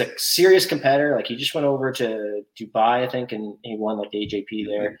is a serious competitor. Like he just went over to Dubai, I think, and he won like the AJP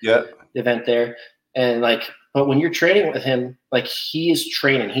there, the event there. And like, but when you're training with him, like he is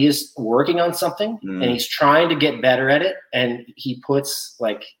training, he is working on something, and he's trying to get better at it. And he puts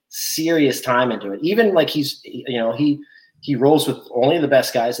like serious time into it. Even like he rolls with only the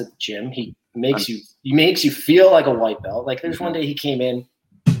best guys at the gym. He makes you feel like a white belt. Like there's one day he came in,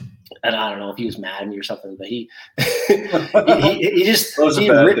 and I don't know if he was mad at me or something, but he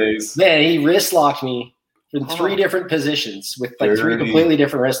wrist locked me in 3 different positions with like 3 completely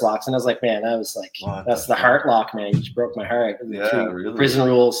different wrist locks. And I was like, man, that was like, that's the heart lock, man. You just broke my heart. Yeah, really. Prison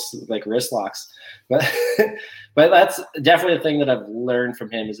rules, like wrist locks. But that's definitely the thing that I've learned from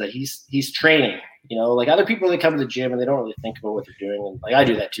him is that he's training, like other people that come to the gym and they don't really think about what they're doing. And like, I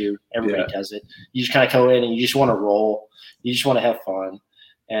do that too. Everybody does it. You just kind of go in and you just want to roll. You just want to have fun.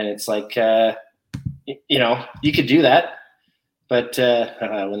 And it's like, you could do that, but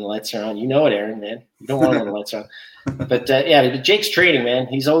when the lights are on, it, Aaron, man. You don't want it when the lights are on. But Jake's training, man.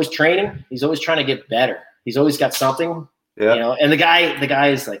 He's always training. He's always trying to get better. He's always got something, And the guy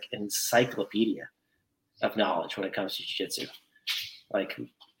is like an encyclopedia. of knowledge when it comes to jiu-jitsu. Like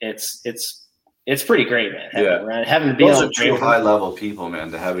it's pretty great, man. Having to be those on are two high level people,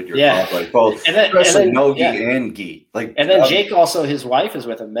 man, to have at your club, like both, especially no-gi and gi. Like, and then Jake also, his wife is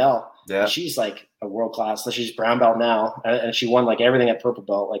with him, Mel. Yeah, she's like a world class. So she's brown belt now, and she won like everything at purple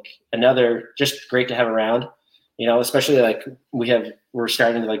belt. Like another, just great to have around. You know, especially like we're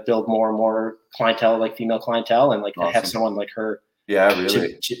starting to like build more and more clientele, like female clientele, and like to have someone like her,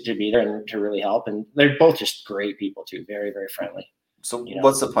 really to be there and to really help. And they're both just great people too, very very friendly. So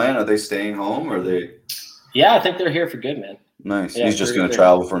what's the plan? Are they staying home, or are they? Yeah, I think they're here for good, man. Nice. Yeah, he's just going to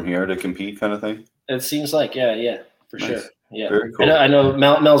travel from here to compete, kind of thing. It seems like, yeah, for sure. Yeah, very cool. I know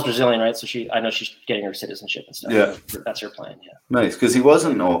Mel's Brazilian, right? So I know she's getting her citizenship and stuff. Yeah, that's her plan. Yeah, nice. Because he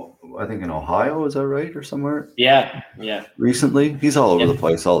wasn't, I think, in Ohio. Is that right, or somewhere? Yeah. Recently, he's all over the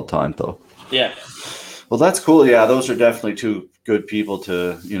place all the time, though. Yeah. Well, that's cool. Yeah, those are definitely two good people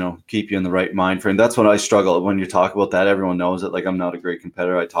to, keep you in the right mind frame. That's when I struggle when you talk about that. Everyone knows it. Like, I'm not a great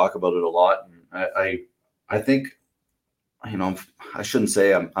competitor. I talk about it a lot. I think, I shouldn't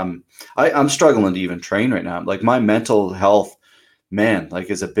say I'm struggling to even train right now. Like, my mental health, man, like,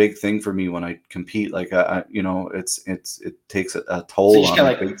 is a big thing for me when I compete. Like, it takes a toll. So you on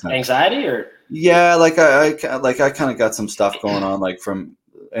like anxiety, or? Yeah, like I kind of got some stuff going on, like from.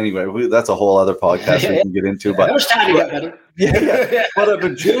 Anyway, that's a whole other podcast we can get into. But how much time you got, buddy? Yeah. But I've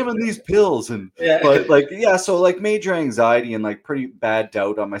been jamming these pills, so like major anxiety and like pretty bad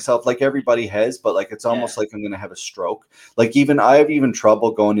doubt on myself, like everybody has. But like it's almost like I'm gonna have a stroke. Like I have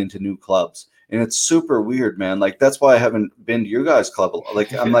trouble going into new clubs, and it's super weird, man. Like that's why I haven't been to your guys' club.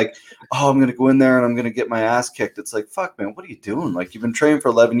 Like I'm like, oh, I'm gonna go in there and I'm gonna get my ass kicked. It's like, fuck, man, what are you doing? Like you've been training for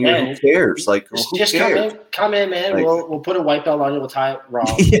 11 years. Man, who cares? Like who cares? Come in, man. Like, we'll put a white belt on you. We'll tie it wrong.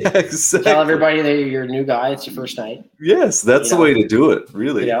 Yeah, exactly. Tell everybody that you're a new guy. It's your first night. Yes, that's the way to do it.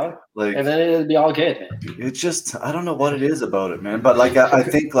 Really. Like, and then it'll be all good, man. It's just, I don't know what it is about it, man. But like, I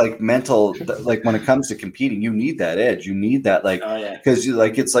think like mental, like when it comes to competing, you need that edge. You need that, like, because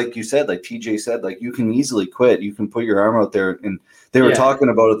it's like you said, like TJ said, like you can easily quit. You can put your arm out there, and they were talking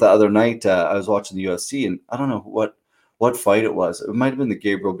about it the other night. I was watching the UFC, and I don't know what fight it was. It might have been the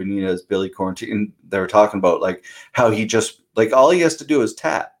Gabriel Benitez, Billy Quarantine. And they were talking about like how he just like all he has to do is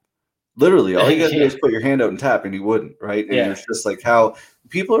tap. Literally, all you got to do is put your hand out and tap, and he wouldn't, right? And it's just like how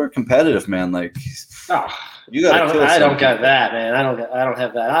people are competitive, man. Like, you got to kill. I don't get that, man. I don't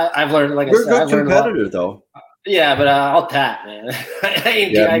have that. I've learned, like you're a good competitor, though. Yeah, but I'll tap, man.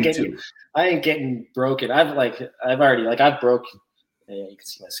 I ain't getting broken. I've broke. Yeah, you can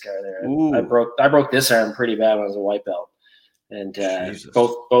see my scar there. I broke this arm pretty bad when I was a white belt, and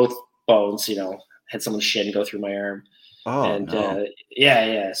both bones, had someone's shin go through my arm. Oh, and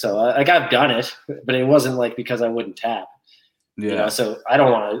no. So I've done it, but it wasn't like because I wouldn't tap. Yeah. So I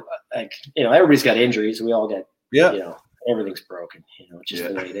don't want to everybody's got injuries. We all get everything's broken. Just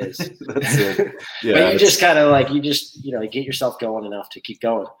the way it is. That's it. Yeah. But you just kind of like get yourself going enough to keep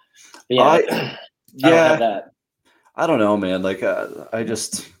going. But I don't have that. I don't know, man. Like I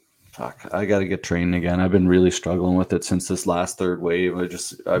got to get training again. I've been really struggling with it since this last third wave.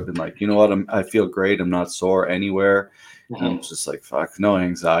 I've been like, you know what? I feel great. I'm not sore anywhere. Mm-hmm. I'm just like, fuck, no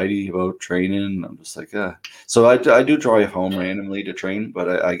anxiety about training. I'm just like, yeah. So I do drive home randomly to train,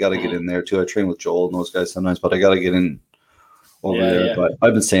 but I got to get in there too. I train with Joel and those guys sometimes, but I got to get in over there. Yeah. But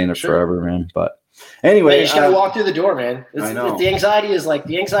I've been saying it forever, man. But anyway, you just got to walk through the door, man. I know. The anxiety is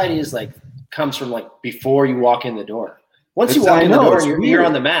like comes from like before you walk in the door. Once you walk in the door and you're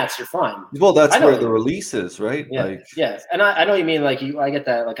on the mats, you're fine. Well, that's where the release is, right? Yeah, and I know what you mean. Like I get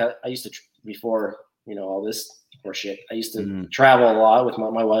that. Like I used to before all this horseshit. I used to travel a lot with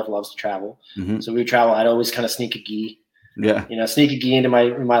my wife. Loves to travel, so we would travel. I'd always kind of sneak a gi. Yeah, sneak a gi into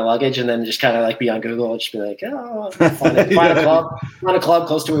my luggage, and then just kind of like be on Google and just be like, find a club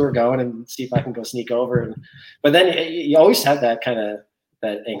close to where we're going, and see if I can go sneak over. But then you always have that kind of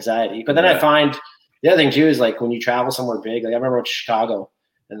that anxiety. But then I find. The other thing too is like when you travel somewhere big, like I remember in Chicago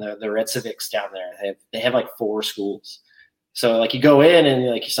and the Red Civics down there, they have like 4 schools. So like you go in and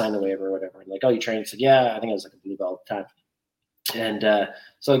like you sign the waiver or whatever. And like, oh, you train? It's like, yeah, I think I was like a blue belt at the time. And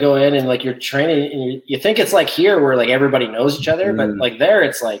so I go in and like you're training and you think it's like here where like everybody knows each other, but like there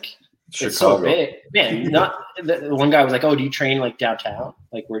it's like Chicago. It's so big, man. Not the one guy was like, oh, do you train like downtown?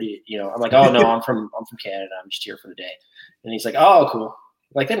 Like where do you I'm like, oh no, I'm from Canada. I'm just here for the day. And he's like, oh, cool.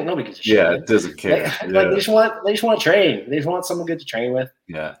 Like nobody gives a shit. Yeah, it doesn't care. Like they just want to train. They just want someone good to train with.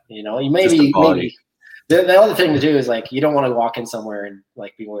 Yeah. You maybe the other thing to do is like you don't want to walk in somewhere and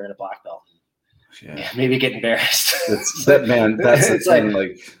like be wearing a black belt. Yeah. Maybe get embarrassed. That's the thing.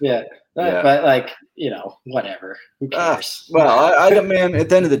 Like but like whatever. Who cares? Well, I man, at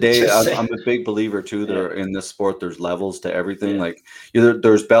the end of the day, Just I'm a big believer too. There in this sport, there's levels to everything. Yeah. Like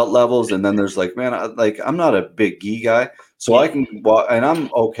there's belt levels, and then there's like, man, I'm not a big gi guy, so I can walk, and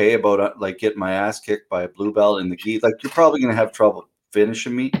I'm okay about like getting my ass kicked by a blue belt in the gi. Like you're probably gonna have trouble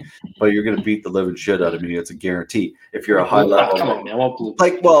finishing me, but you're gonna beat the living shit out of me. It's a guarantee. If you're a high level, come on, man,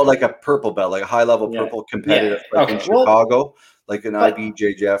 like a purple belt, like a high level purple competitive, like in Chicago. Like an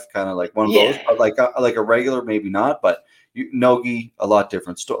IBJJF, kind of like one of those, but like a regular, maybe not. But no gi, a lot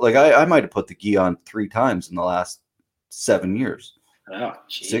different story. Like I might have put the gi on 3 times in the last 7 years. Oh,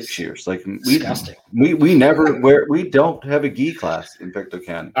 geez. 6 years. Like disgusting. We don't have a gi class in Pictou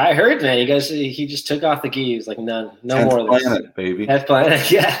County. I heard, man. He just took off the gi. He was like, no more of this. Planet, baby. 10th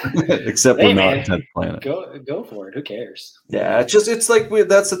planet, yeah. Except we're not 10th planet. Go for it. Who cares? Yeah, it's like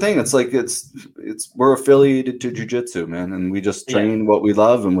that's the thing. It's like we're affiliated to jiu-jitsu, man, and we just train what we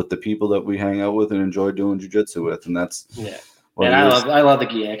love and with the people that we hang out with and enjoy doing jiu-jitsu with, and that's And I love the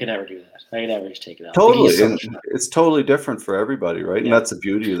gi. I could never do that. I could never just take it off. Totally, it's totally different for everybody, right? And that's the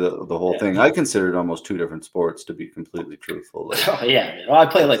beauty of the whole thing. I consider it almost 2 different sports, to be completely truthful. Like, oh yeah, man. Well, I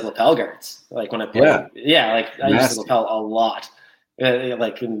play like lapel guards. Like when I play, like I use the lapel a lot.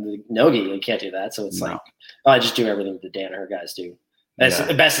 Like in the no-gi, you can't do that. So it's like I just do everything the Danaher guys do. As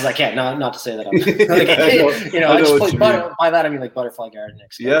the best as I can. Not to say that I'm I just play by that I mean like butterfly guard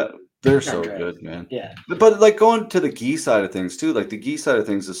next. They're so good, man. Yeah. But like going to the gi side of things too, like the gi side of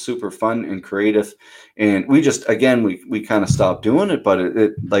things is super fun and creative. And we just, again, we kind of stopped doing it, but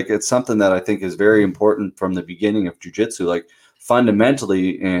it's something that I think is very important from the beginning of jiu-jitsu, like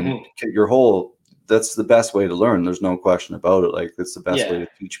fundamentally and your whole, that's the best way to learn. There's no question about it. Like it's the best way to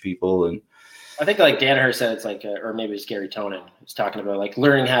teach people. And I think like Danaher said, it's like, or maybe it's Gary Tonin was talking about like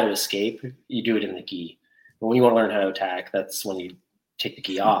learning how to escape. You do it in the gi. But when you want to learn how to attack, that's when you take the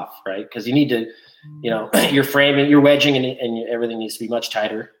gi off, right? Because you need to, your framing, your wedging, and everything needs to be much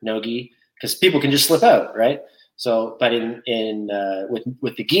tighter. No gi, because people can just slip out, right? So, but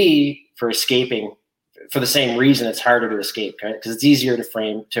with the gi for escaping, for the same reason, it's harder to escape, right? Because it's easier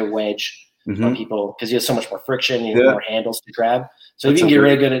to wedge on people because you have so much more friction, you have more handles to grab. So if you can get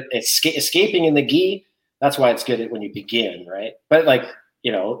really good at escaping in the gi, that's why it's good when you begin, right? But like,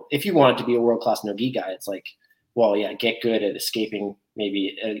 if you wanted to be a world-class no gi guy, it's like, well, yeah, get good at escaping.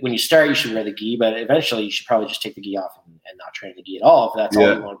 Maybe when you start, you should wear the gi, but eventually you should probably just take the gi off and not train the gi at all if that's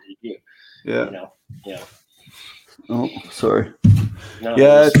all you wanted to do. Yeah. Oh, sorry. No,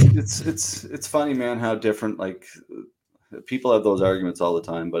 it's funny, man, how different, like, people have those arguments all the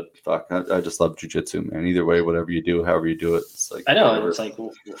time, but fuck, I just love jiu-jitsu, man. Either way, whatever you do, however you do it, it's like, I know, whatever. It's like,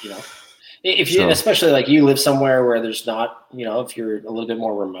 if you, especially like you live somewhere where there's not, if you're a little bit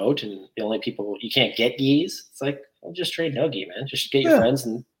more remote and the only people you can't get gis, it's like, well, just train no gi, man. Just get your friends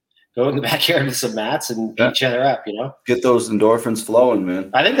and go in the backyard with some mats and beat each other up, Get those endorphins flowing,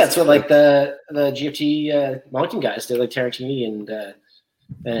 man. I think that's what like the GFT mountain guys did, like Tarantini and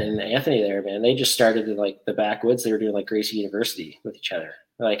Anthony there, man. They just started in like the backwoods. They were doing like Gracie University with each other,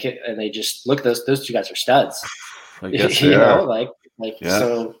 and they just look at those 2 guys are studs. I guess they are.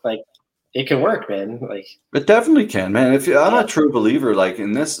 So like. It can work, man. Like it definitely can, man. I'm a true believer, like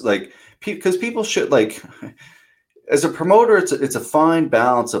in this, like because people should like, as a promoter, it's a fine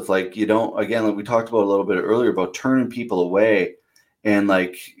balance of like again, like we talked about a little bit earlier about turning people away and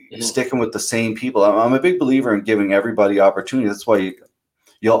like sticking with the same people. I'm a big believer in giving everybody opportunity. That's why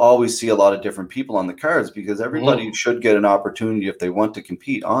you'll always see a lot of different people on the cards because everybody should get an opportunity if they want to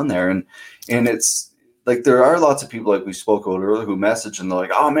compete on there. And it's like there are lots of people like we spoke about earlier who message and they're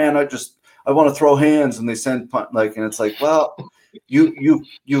like, oh man, I want to throw hands, and they send and it's like, well, you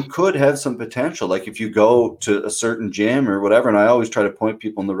could have some potential. Like if you go to a certain gym or whatever, and I always try to point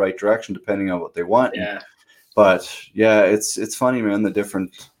people in the right direction depending on what they want. Yeah. But yeah, it's funny, man, the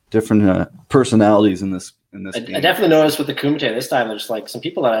different personalities in this game. I definitely noticed with the Kumite this time, there's like some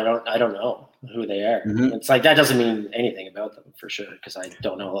people that I don't know who they are. It's like that doesn't mean anything about them for sure because I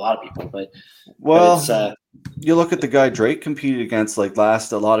don't know a lot of people. But you look at the guy Drake competed against like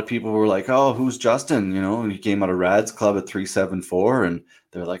last. A lot of people were like, "Oh, who's Justin?" And he came out of Rad's Club at 374, and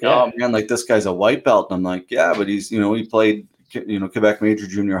they're like, "Oh man, like this guy's a white belt." And I'm like, "Yeah, but he's he played Quebec Major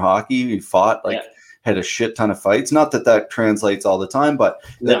Junior Hockey. He fought had a shit ton of fights. Not that translates all the time, but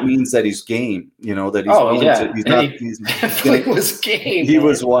that means that he's game. That he's willing to. He's not. He was game. He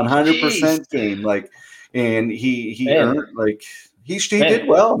was 100% game. Like, and he earned like he did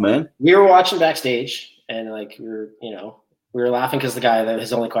well, man. We were watching backstage. And like we were laughing because the guy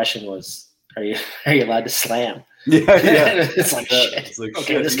his only question was, "Are you allowed to slam?" Yeah. It's like shit. It's like,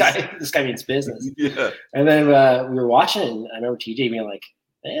 okay, shit. This guy means business. Yeah. And then we were watching, and I remember TJ being like,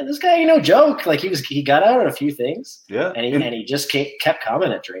 man, this guy ain't no joke. Like he got out on a few things, Yeah, and he just kept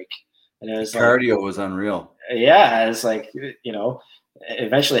coming at Drake, and it was cardio was unreal. Yeah, it's like, you know,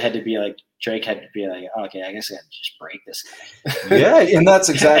 eventually had to be like Drake had to be like, oh, okay, I guess I got to just break this guy. Yeah, and that's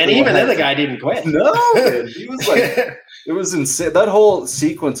exactly. And even then, the guy didn't quit. No, he was like, it was insane. That whole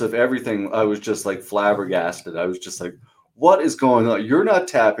sequence of everything, I was just like flabbergasted. I was just like, what is going on? You're not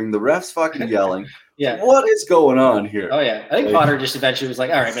tapping. The ref's fucking yelling. Yeah. What is going on here? Oh yeah, I think like, Potter just eventually was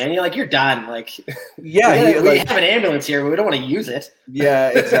like, "All right, man, you're done. Like, yeah, we have an ambulance here, but we don't want to use it." Yeah,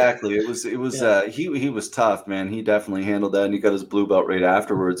 exactly. It was. Yeah. He was tough, man. He definitely handled that, and he got his blue belt right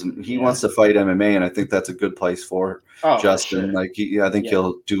afterwards. And he wants to fight MMA, and I think that's a good place for Justin. Sure. Like, I think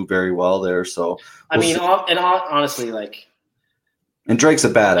he'll do very well there. So honestly, like. And Drake's a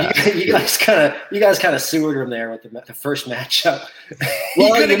badass. You guys kind of sewered him there with the first matchup. Well,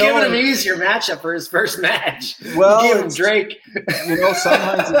 you could have given him easier matchup for his first match. Well, you gave him Drake.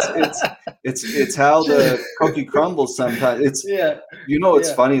 Sometimes it's how the cookie crumbles. Sometimes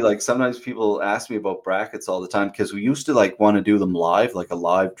it's funny. Like sometimes people ask me about brackets all the time because we used to like want to do them live, like a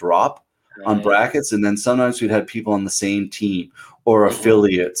live drop on brackets, and then sometimes we'd have people on the same team or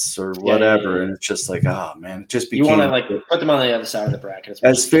affiliates or whatever, and it's just like, oh man, it just became. You want to like put them on the other side of the bracket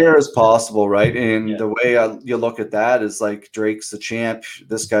as fair as possible, right? And the way you look at that is like Drake's the champ.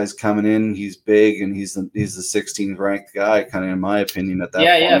 This guy's coming in. He's big, and he's the 16th ranked guy, kind of in my opinion. At that point.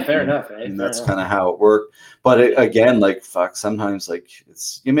 Yeah, fair enough. And that's kind of how it worked. But again, like fuck, sometimes like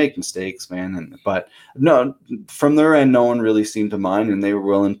you make mistakes, man. But no, from their end, no one really seemed to mind, and they were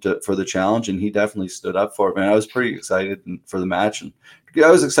willing for the challenge, and he definitely stood up for it, man. I was pretty excited for the match. And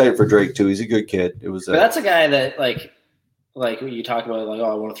I was excited for Drake too. He's a good kid. It was. That's a guy that like you talk about, like, oh,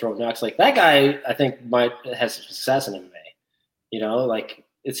 I want to throw next. Like that guy, I think might has success in MMA. You know, like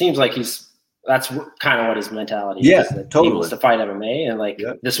it seems like that's kind of what his mentality is. Totally. He wants to fight MMA, and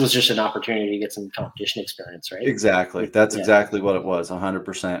this was just an opportunity to get some competition experience, right? Exactly. That's exactly what it was,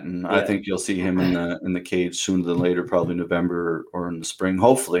 100%. And I think you'll see him in the cage sooner than later, probably November or in the spring.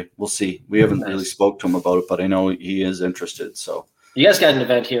 Hopefully, we'll see. We haven't really spoke to him about it, but I know he is interested. So you guys got an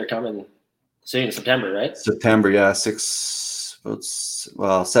event here coming soon in September, right? September,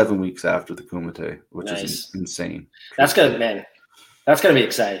 7 weeks after the Kumite, which is insane. That's good, man. That's gonna be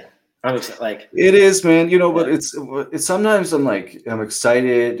exciting. I'm excited. Like it is, man. You know, but it's sometimes I'm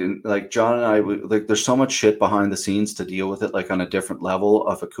excited, and like John and I, like there's so much shit behind the scenes to deal with it, like on a different level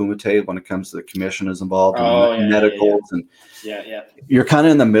of a Kumite when it comes to the commission is involved, and medicals, and you're kind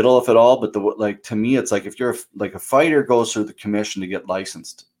of in the middle of it all. But to me, it's like if you're a fighter goes through the commission to get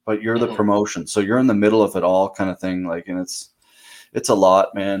licensed, but you're the promotion, so you're in the middle of it all, kind of thing. Like, and it's a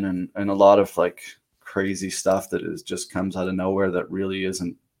lot, man, and a lot of like crazy stuff that just comes out of nowhere that really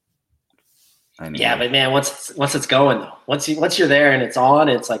isn't. Yeah, but man, once it's going though, once you're there and it's on,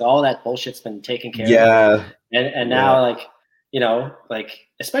 it's like all that bullshit's been taken care of. Yeah. And now like, you know, like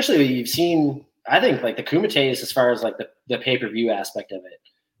especially you've seen, I think like the Kumites, as far as like the pay-per-view aspect of it,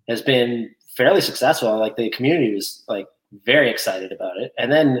 has been fairly successful. Like the community was like very excited about it.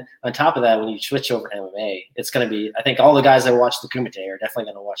 And then on top of that, when you switch over to MMA, it's going to be, I think all the guys that watch the Kumite are definitely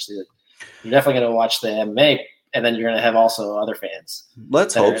going to watch the MMA. And then you're going to have also other fans.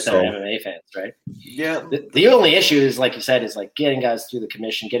 Let's hope so. That are MMA fans, right? Yeah. The only issue is, like you said, is like getting guys through the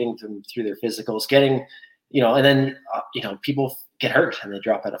commission, getting them through their physicals, getting, you know, and then, you know, people get hurt and they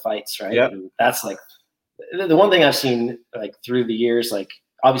drop out of fights, right? Yeah. And that's like the one thing I've seen like through the years, like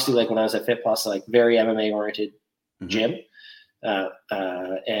obviously like when I was at Fit Plus, like very MMA oriented gym,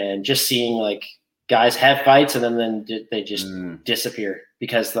 and just seeing like guys have fights and then they just disappear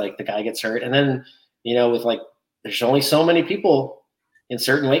because like the guy gets hurt. And then, you know, with like, there's only so many people in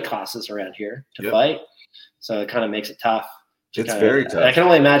certain weight classes around here to fight. So it kind of makes it tough. It's very tough. I can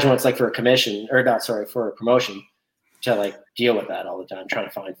only imagine what it's like for a commission for a promotion to like deal with that all the time, trying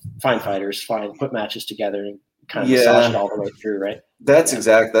to find fighters, put matches together and kind of massage it all the way through. Right. That's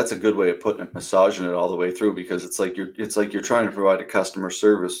a good way of putting it, massaging it all the way through, because it's like you're trying to provide a customer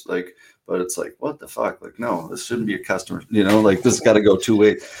service, like, but it's like, what the fuck? Like, no, this shouldn't be a customer, you know, like this has got to go two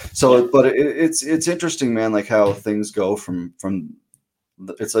ways. So, but it's interesting, man, like how things go from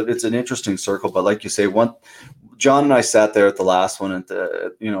it's an interesting circle. But like you say, John and I sat there at the last one at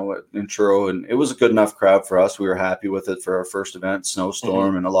the, you know, in Truro, and it was a good enough crowd for us. We were happy with it for our first event,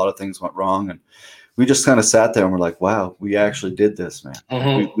 snowstorm, and a lot of things went wrong. And we just kind of sat there and we're like, wow, we actually did this,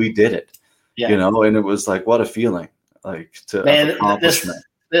 man. We did it, you know, and it was like, what a feeling, like accomplishment.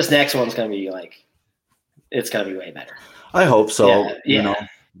 This next one's going to be like, it's going to be way better. I hope so. You know,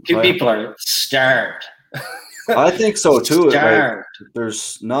 people are starved. I think so too. Like,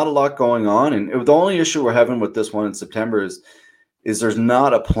 there's not a lot going on, and the only issue we're having with this one in September is is there's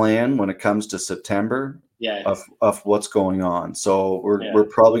not a plan when it comes to September of what's going on. So we're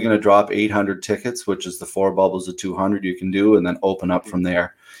probably going to drop 800 tickets, which is the 4 bubbles of 200 you can do, and then open up from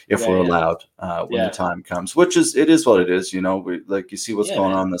there if we're allowed when the time comes. Which is it is what it is. You know, you see what's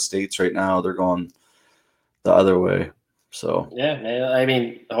going on in the States right now. They're going the other way. So man. I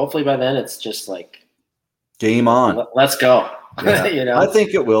mean, hopefully by then it's just like game on. Let's go. Yeah. You know, I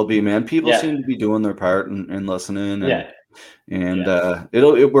think it will be, man. People seem to be doing their part and listening. And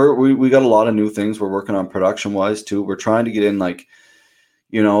we got a lot of new things we're working on production wise too. We're trying to get in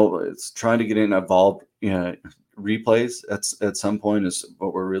it's trying to get in evolved replays at some point is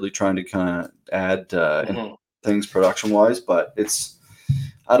what we're really trying to kind of add things production wise. But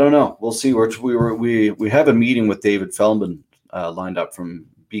I don't know. We'll see. We have a meeting with David Feldman lined up from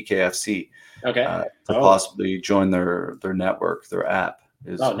BKFC. To possibly join their network, their app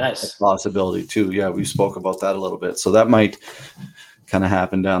is nice. a possibility too. Yeah, we spoke about that a little bit. So that might kind of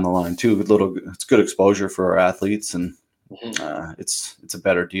happen down the line too. It's good exposure for our athletes, and it's a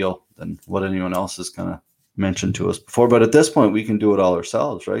better deal than what anyone else has kind of mentioned to us before. But at this point, we can do it all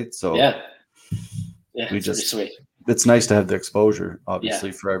ourselves, right? So it's sweet. It's nice to have the exposure,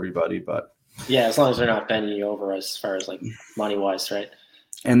 obviously, for everybody. But as long as they're not bending you over as far as like money wise, right?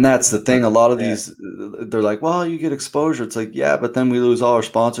 And that's the thing. A lot of these, they're like, well, you get exposure. It's like, but then we lose all our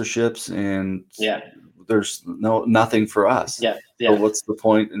sponsorships and there's nothing for us. So what's the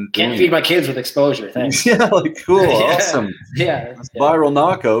point in Can't feed my kids with exposure. Thanks. Cool. Awesome. Viral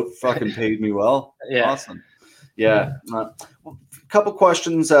knockout fucking paid me well. Awesome. A couple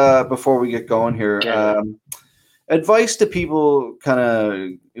questions before we get going here. Advice to people kind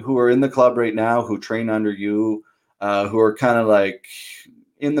of who are in the club right now, who train under you, who are kind of like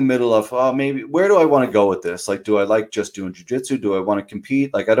in the middle of, maybe where do I want to go with this? Like, do I like just doing jiu-jitsu? Do I want to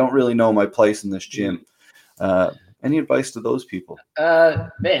compete? Like, I don't really know my place in this gym. Any advice to those people?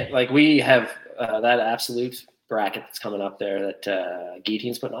 Man, like we have that absolute bracket that's coming up there that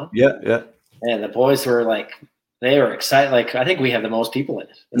Guillotine's putting on. Yeah. And the boys were like, they were excited. Like, I think we have the most people in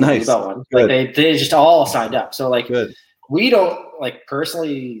it. Nice. One. Like they just all signed up. So like, good. We don't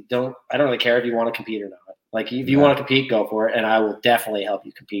personally I don't really care if you want to compete or not. Like if you want to compete, go for it. And I will definitely help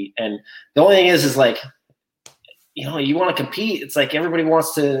you compete. And the only thing is like, you want to compete. It's like everybody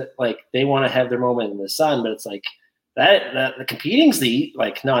wants to, like, they want to have their moment in the sun, but it's like that the competing's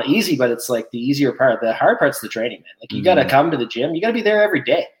not easy, but it's like the easier part. The hard part's the training, man. Like you got to come to the gym. You got to be there every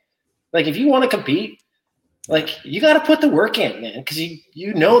day. Like if you want to compete, like you got to put the work in, man. Cause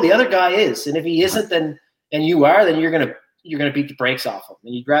the other guy is, and if he isn't, then you are, then you're going to beat the brakes off him.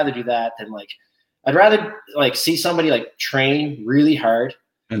 And you'd rather do that than I'd rather see somebody like train really hard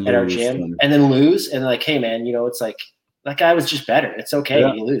at our gym and then lose. And like, hey man, it's like that guy was just better. It's okay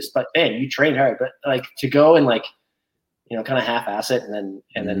you lose, but man, you trained hard. But like to go and kind of half-ass it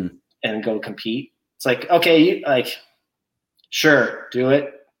and go compete. It's like, okay, sure, do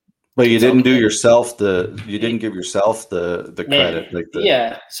it. But you didn't do yourself you didn't give yourself the credit. Like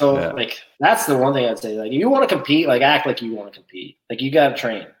that's the one thing I'd say. Like, if you want to compete, like act like you want to compete. Like you got to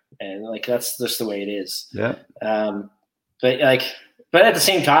train, and like that's just the way it is. Yeah. But at the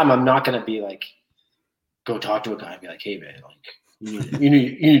same time, I'm not gonna be like, go talk to a guy and be like, hey man, like you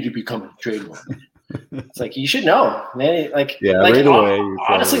need to become a trainer. It's like you should know, man. Right away.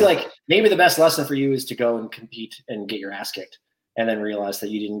 Honestly, like maybe the best lesson for you is to go and compete and get your ass kicked, and then realize that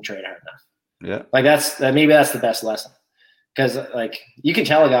you didn't train hard enough. Yeah. Like maybe that's the best lesson, because like you can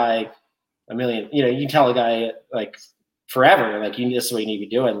tell a guy a million. You can tell a guy like forever, like this is what you need to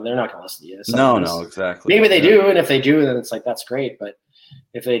be doing. They're not going to listen to you. No, exactly. Maybe they do, and if they do, then it's like that's great. But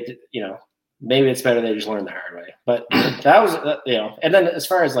if they, maybe it's better they just learn the hard way. But that was, and then as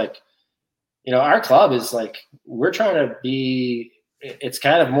far as like, our club is like we're trying to be. It's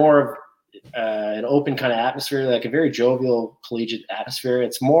kind of more of an open kind of atmosphere, like a very jovial collegiate atmosphere.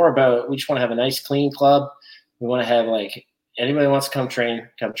 It's more about we just want to have a nice, clean club. We want to have like anybody wants to come train.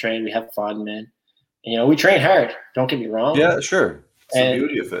 We have fun, man. We train hard. Don't get me wrong. Yeah, sure. It's the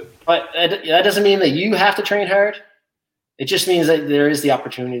beauty of it. But that doesn't mean that you have to train hard. It just means that there is the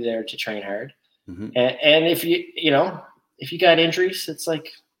opportunity there to train hard. Mm-hmm. And if if you got injuries, it's like,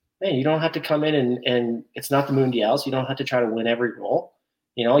 man, you don't have to come in and it's not the Mundials. You don't have to try to win every roll.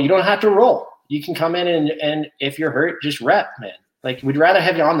 You don't have to roll. You can come in and if you're hurt, just rep, man. Like we'd rather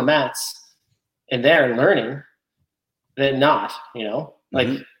have you on the mats and there learning than not, like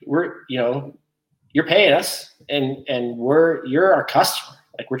we're, you're paying us and you're our customer.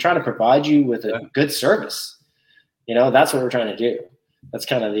 Like we're trying to provide you with a good service. That's what we're trying to do. That's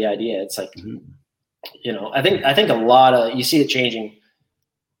kind of the idea. It's like, I think a lot of, you see it changing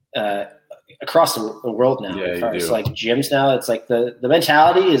across the world now. Yeah, As far you as do. like gyms now, it's like the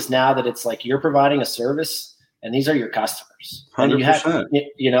mentality is now that it's like you're providing a service and these are your customers. And you have,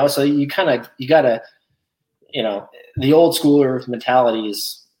 100%. so you gotta, the old schooler mentality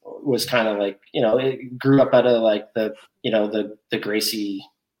was kind of like, it grew up out of like the Gracie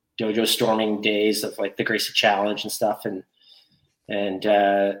dojo storming days of like the Gracie Challenge and stuff. And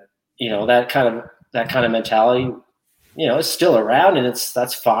that kind of mentality, is still around, and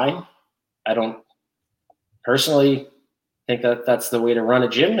that's fine. I don't personally think that that's the way to run a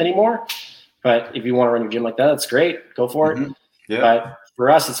gym anymore. But if you want to run your gym like that, that's great. Go for it. Yeah. But for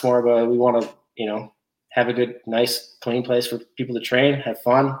us, it's more of we want to, have a good, nice, clean place for people to train, have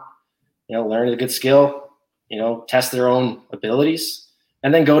fun, learn a good skill, test their own abilities,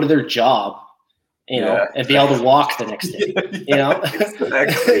 and then go to their job, and be able to walk the next day,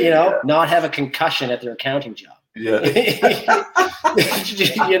 Exactly. not have a concussion at their accounting job. Yeah. Like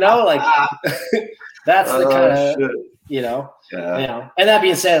that's the kind of, Yeah. and that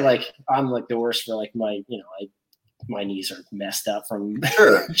being said, like I'm like the worst for like my, my knees are messed up from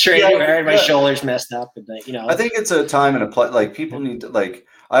training, my shoulders messed up, and I think it's a time and a place. Like people need to like.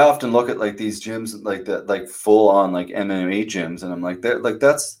 I often look at like these gyms like that, like full on like MMA gyms, and I'm like,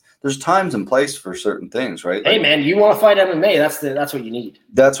 there's times and place for certain things, right? Hey like, man, you want to fight MMA? That's what you need.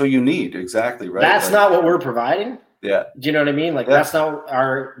 That's what you need, exactly, right? That's not what we're providing. Yeah. Do you know what I mean? Like that's not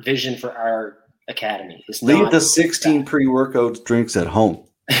our vision for our academy. Leave the 16 pre-workout drinks at home.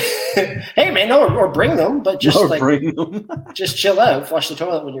 Hey man, no, or bring them, but just bring them. Just chill out, flush the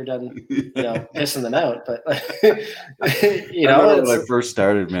toilet when you're done, pissing them out. But when I first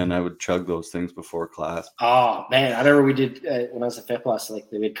started, man, I would chug those things before class. Oh man, I remember we did when I was at Fit Plus, like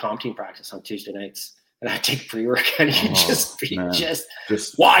they would comp team practice on Tuesday nights, and I'd take pre-workout, and you'd just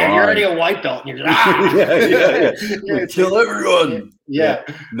why you're already a white belt, and you're just you're kill everyone. Yeah.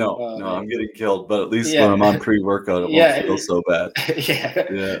 No, I'm getting killed, but at least when I'm on pre-workout, it won't feel so bad.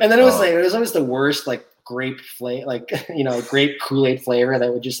 Yeah. And then it was always the worst, like grape flavor, like grape Kool-Aid flavor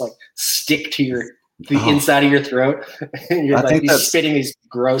that would just like stick to the inside of your throat. You're like spitting these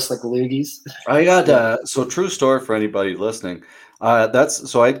gross like loogies. I got so true story for anybody listening. I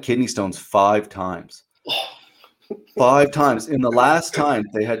had kidney stones 5 times. 5 times. In the last time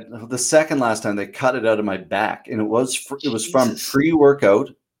the second last time they cut it out of my back, and it was from pre-workout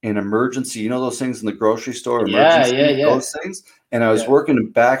and emergency. Those things in the grocery store, emergency, those things. And I was working a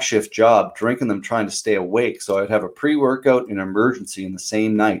back shift job, drinking them, trying to stay awake. So I'd have a pre-workout and emergency in the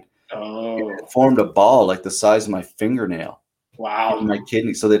same night. Oh, it formed a ball like the size of my fingernail. Wow. In my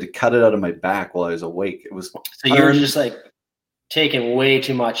kidney. So they had to cut it out of my back while I was awake. It was so you were just like taking way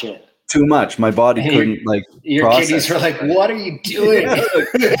too much in. Too much. My body couldn't like your process. Kidneys were like, what are you doing?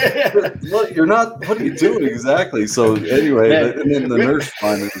 Look, you're not, what are you doing exactly? So anyway, and then the nurse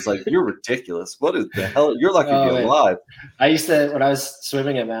finally was like, you're ridiculous. What is the hell? You're lucky to be alive. I used to, when I was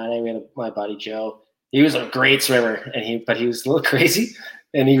swimming at Mount, we had my buddy Joe. He was a great swimmer, but he was a little crazy,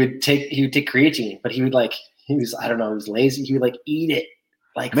 and he would take creatine, but he was lazy. He would like eat it.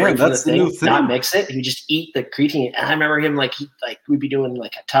 Like, man, that's the new thing. Not mix it. He would just eat the creatine. And I remember him we'd be doing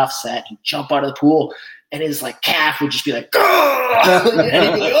like a tough set. He'd jump out of the pool, and his like calf would just be like, and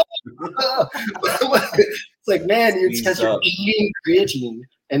he'd be like, it's like, man, it's because you're eating creatine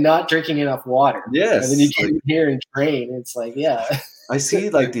and not drinking enough water. Yes. And then you get in here and train. It's like, yeah. I see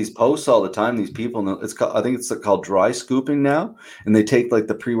like these posts all the time. These people, I think it's called dry scooping now, and they take like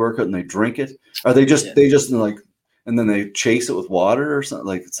the pre-workout and they drink it, or they just like. And then they chase it with water or something.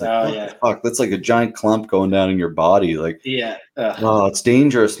 Like it's like, what the fuck? That's like a giant clump going down in your body. Like, it's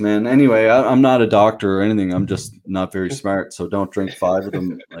dangerous, man. Anyway, I'm not a doctor or anything. I'm just not very smart. So don't drink 5 of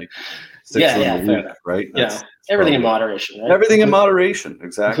them. Like 6 of them a week, right? Everything in moderation. Right? Everything in moderation,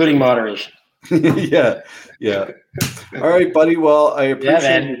 exactly. Including moderation. Yeah. All right, buddy. Well, I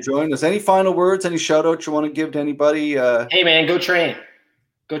appreciate you joining us. Any final words? Any shout outs you want to give to anybody? Hey, man, go train.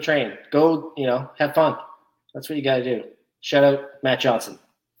 Go, have fun. That's what you got to do. Shout out Matt Johnson.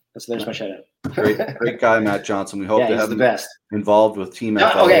 There's my shout out. Great guy, Matt Johnson. We hope to have him involved with Team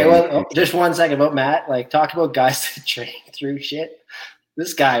FLA. Okay, well, just 1 second about Matt. Like, talk about guys that train through shit.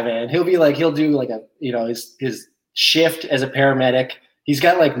 This guy, man, he'll do like a, his shift as a paramedic. He's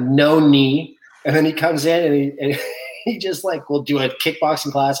got like no knee, and then he comes in and he just like will do a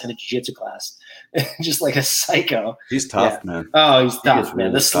kickboxing class and a jiu-jitsu class. Just like a psycho. He's tough, man. Oh, he's tough, man.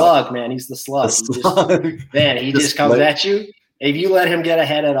 Really the slug, tough. Man. He's the slug. He just comes at you. If you let him get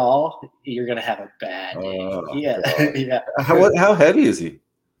ahead at all, you're gonna have a bad day. Yeah. How heavy is he?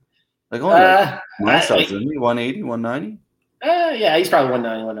 Like my size, isn't he? 180, 190? Yeah, he's probably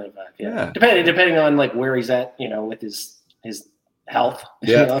 190, 195. Yeah. Depending on like where he's at, with his health.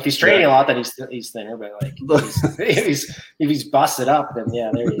 Yeah. You know, if he's training a lot, then he's thinner. But like if he's busted up, then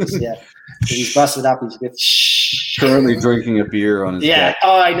yeah, there he is. Yeah, if he's busted up, he's good. Currently drinking a beer on his deck.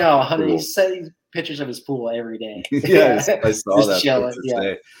 Oh, I know. He sends pictures of his pool every day. Yeah, I saw that. Chilling,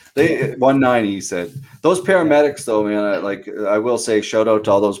 yeah. They 190. He said those paramedics, though, man. I will say, shout out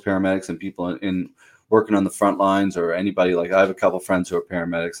to all those paramedics and people in working on the front lines, or anybody. Like, I have a couple friends who are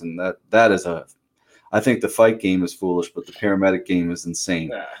paramedics, and that is I think the fight game is foolish, but the paramedic game is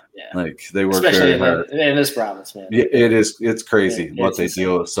insane. Yeah. Like, they work especially very hard. in this province, man. Yeah, it is. It's crazy what they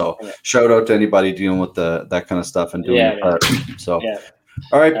deal with. So shout out to anybody dealing with that kind of stuff and doing it hard. So,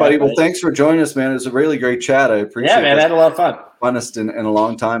 all right, buddy. Well, thanks for joining us, man. It was a really great chat. I appreciate it. Yeah, man. I had a lot of fun. Funnest in a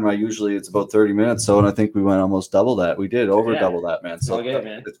long time. It's about 30 minutes. So, and I think we went almost double that. We did over double that, man. So, okay,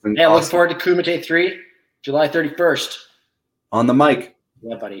 man. It's been awesome. Looking forward to Kumite 3, July 31st. On the mic.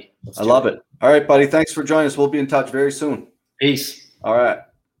 Yeah, buddy. I love it. All right, buddy. Thanks for joining us. We'll be in touch very soon. Peace. All right.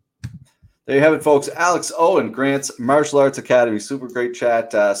 There you have it, folks. Alex Owen, Grant's Martial Arts Academy. Super great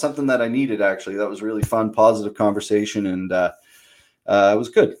chat. Something that I needed, actually. That was really fun, positive conversation, and it was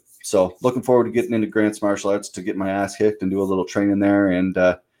good. So looking forward to getting into Grant's Martial Arts to get my ass kicked and do a little training there. And,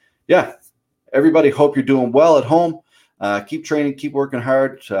 everybody, hope you're doing well at home. Keep training, keep working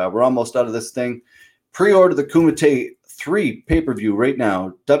hard. We're almost out of this thing. Pre-order the Kumite 3 pay-per-view right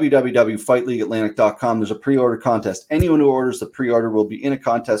now, www.fightleagueatlantic.com. There's a pre-order contest. Anyone who orders the pre-order will be in a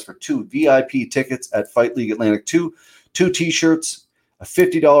contest for 2 VIP tickets at Fight League Atlantic 2 T-shirts, a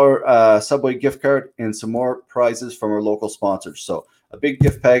 $50 Subway gift card, and some more prizes from our local sponsors. So a big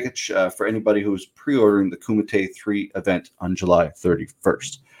gift package for anybody who's pre-ordering the Kumite 3 event on July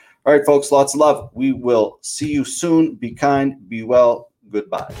 31st. All right, folks, lots of love. We will see you soon. Be kind, be well.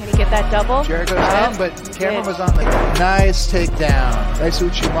 Goodbye. Can he get that double? Jericho's down, but Cameron was on the nice takedown. Nice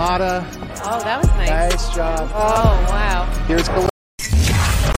Uchimata. Oh, that was nice. Nice job. Oh, wow. Here's Gillespie.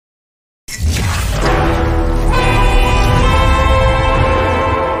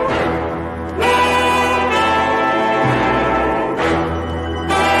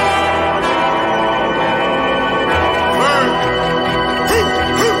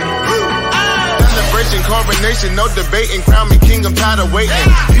 Coronation, no debating, crown me king, I'm tired of waiting.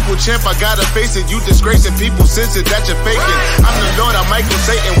 People champ, I gotta face it, you disgracing, people sense it that you're faking. I'm the Lord, I'm Michael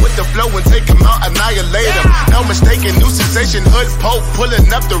Satan, with the flow and take him out, annihilate him. No mistaking, new sensation, hood pope,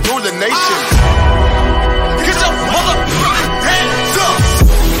 pulling up the ruler nation. Get your mother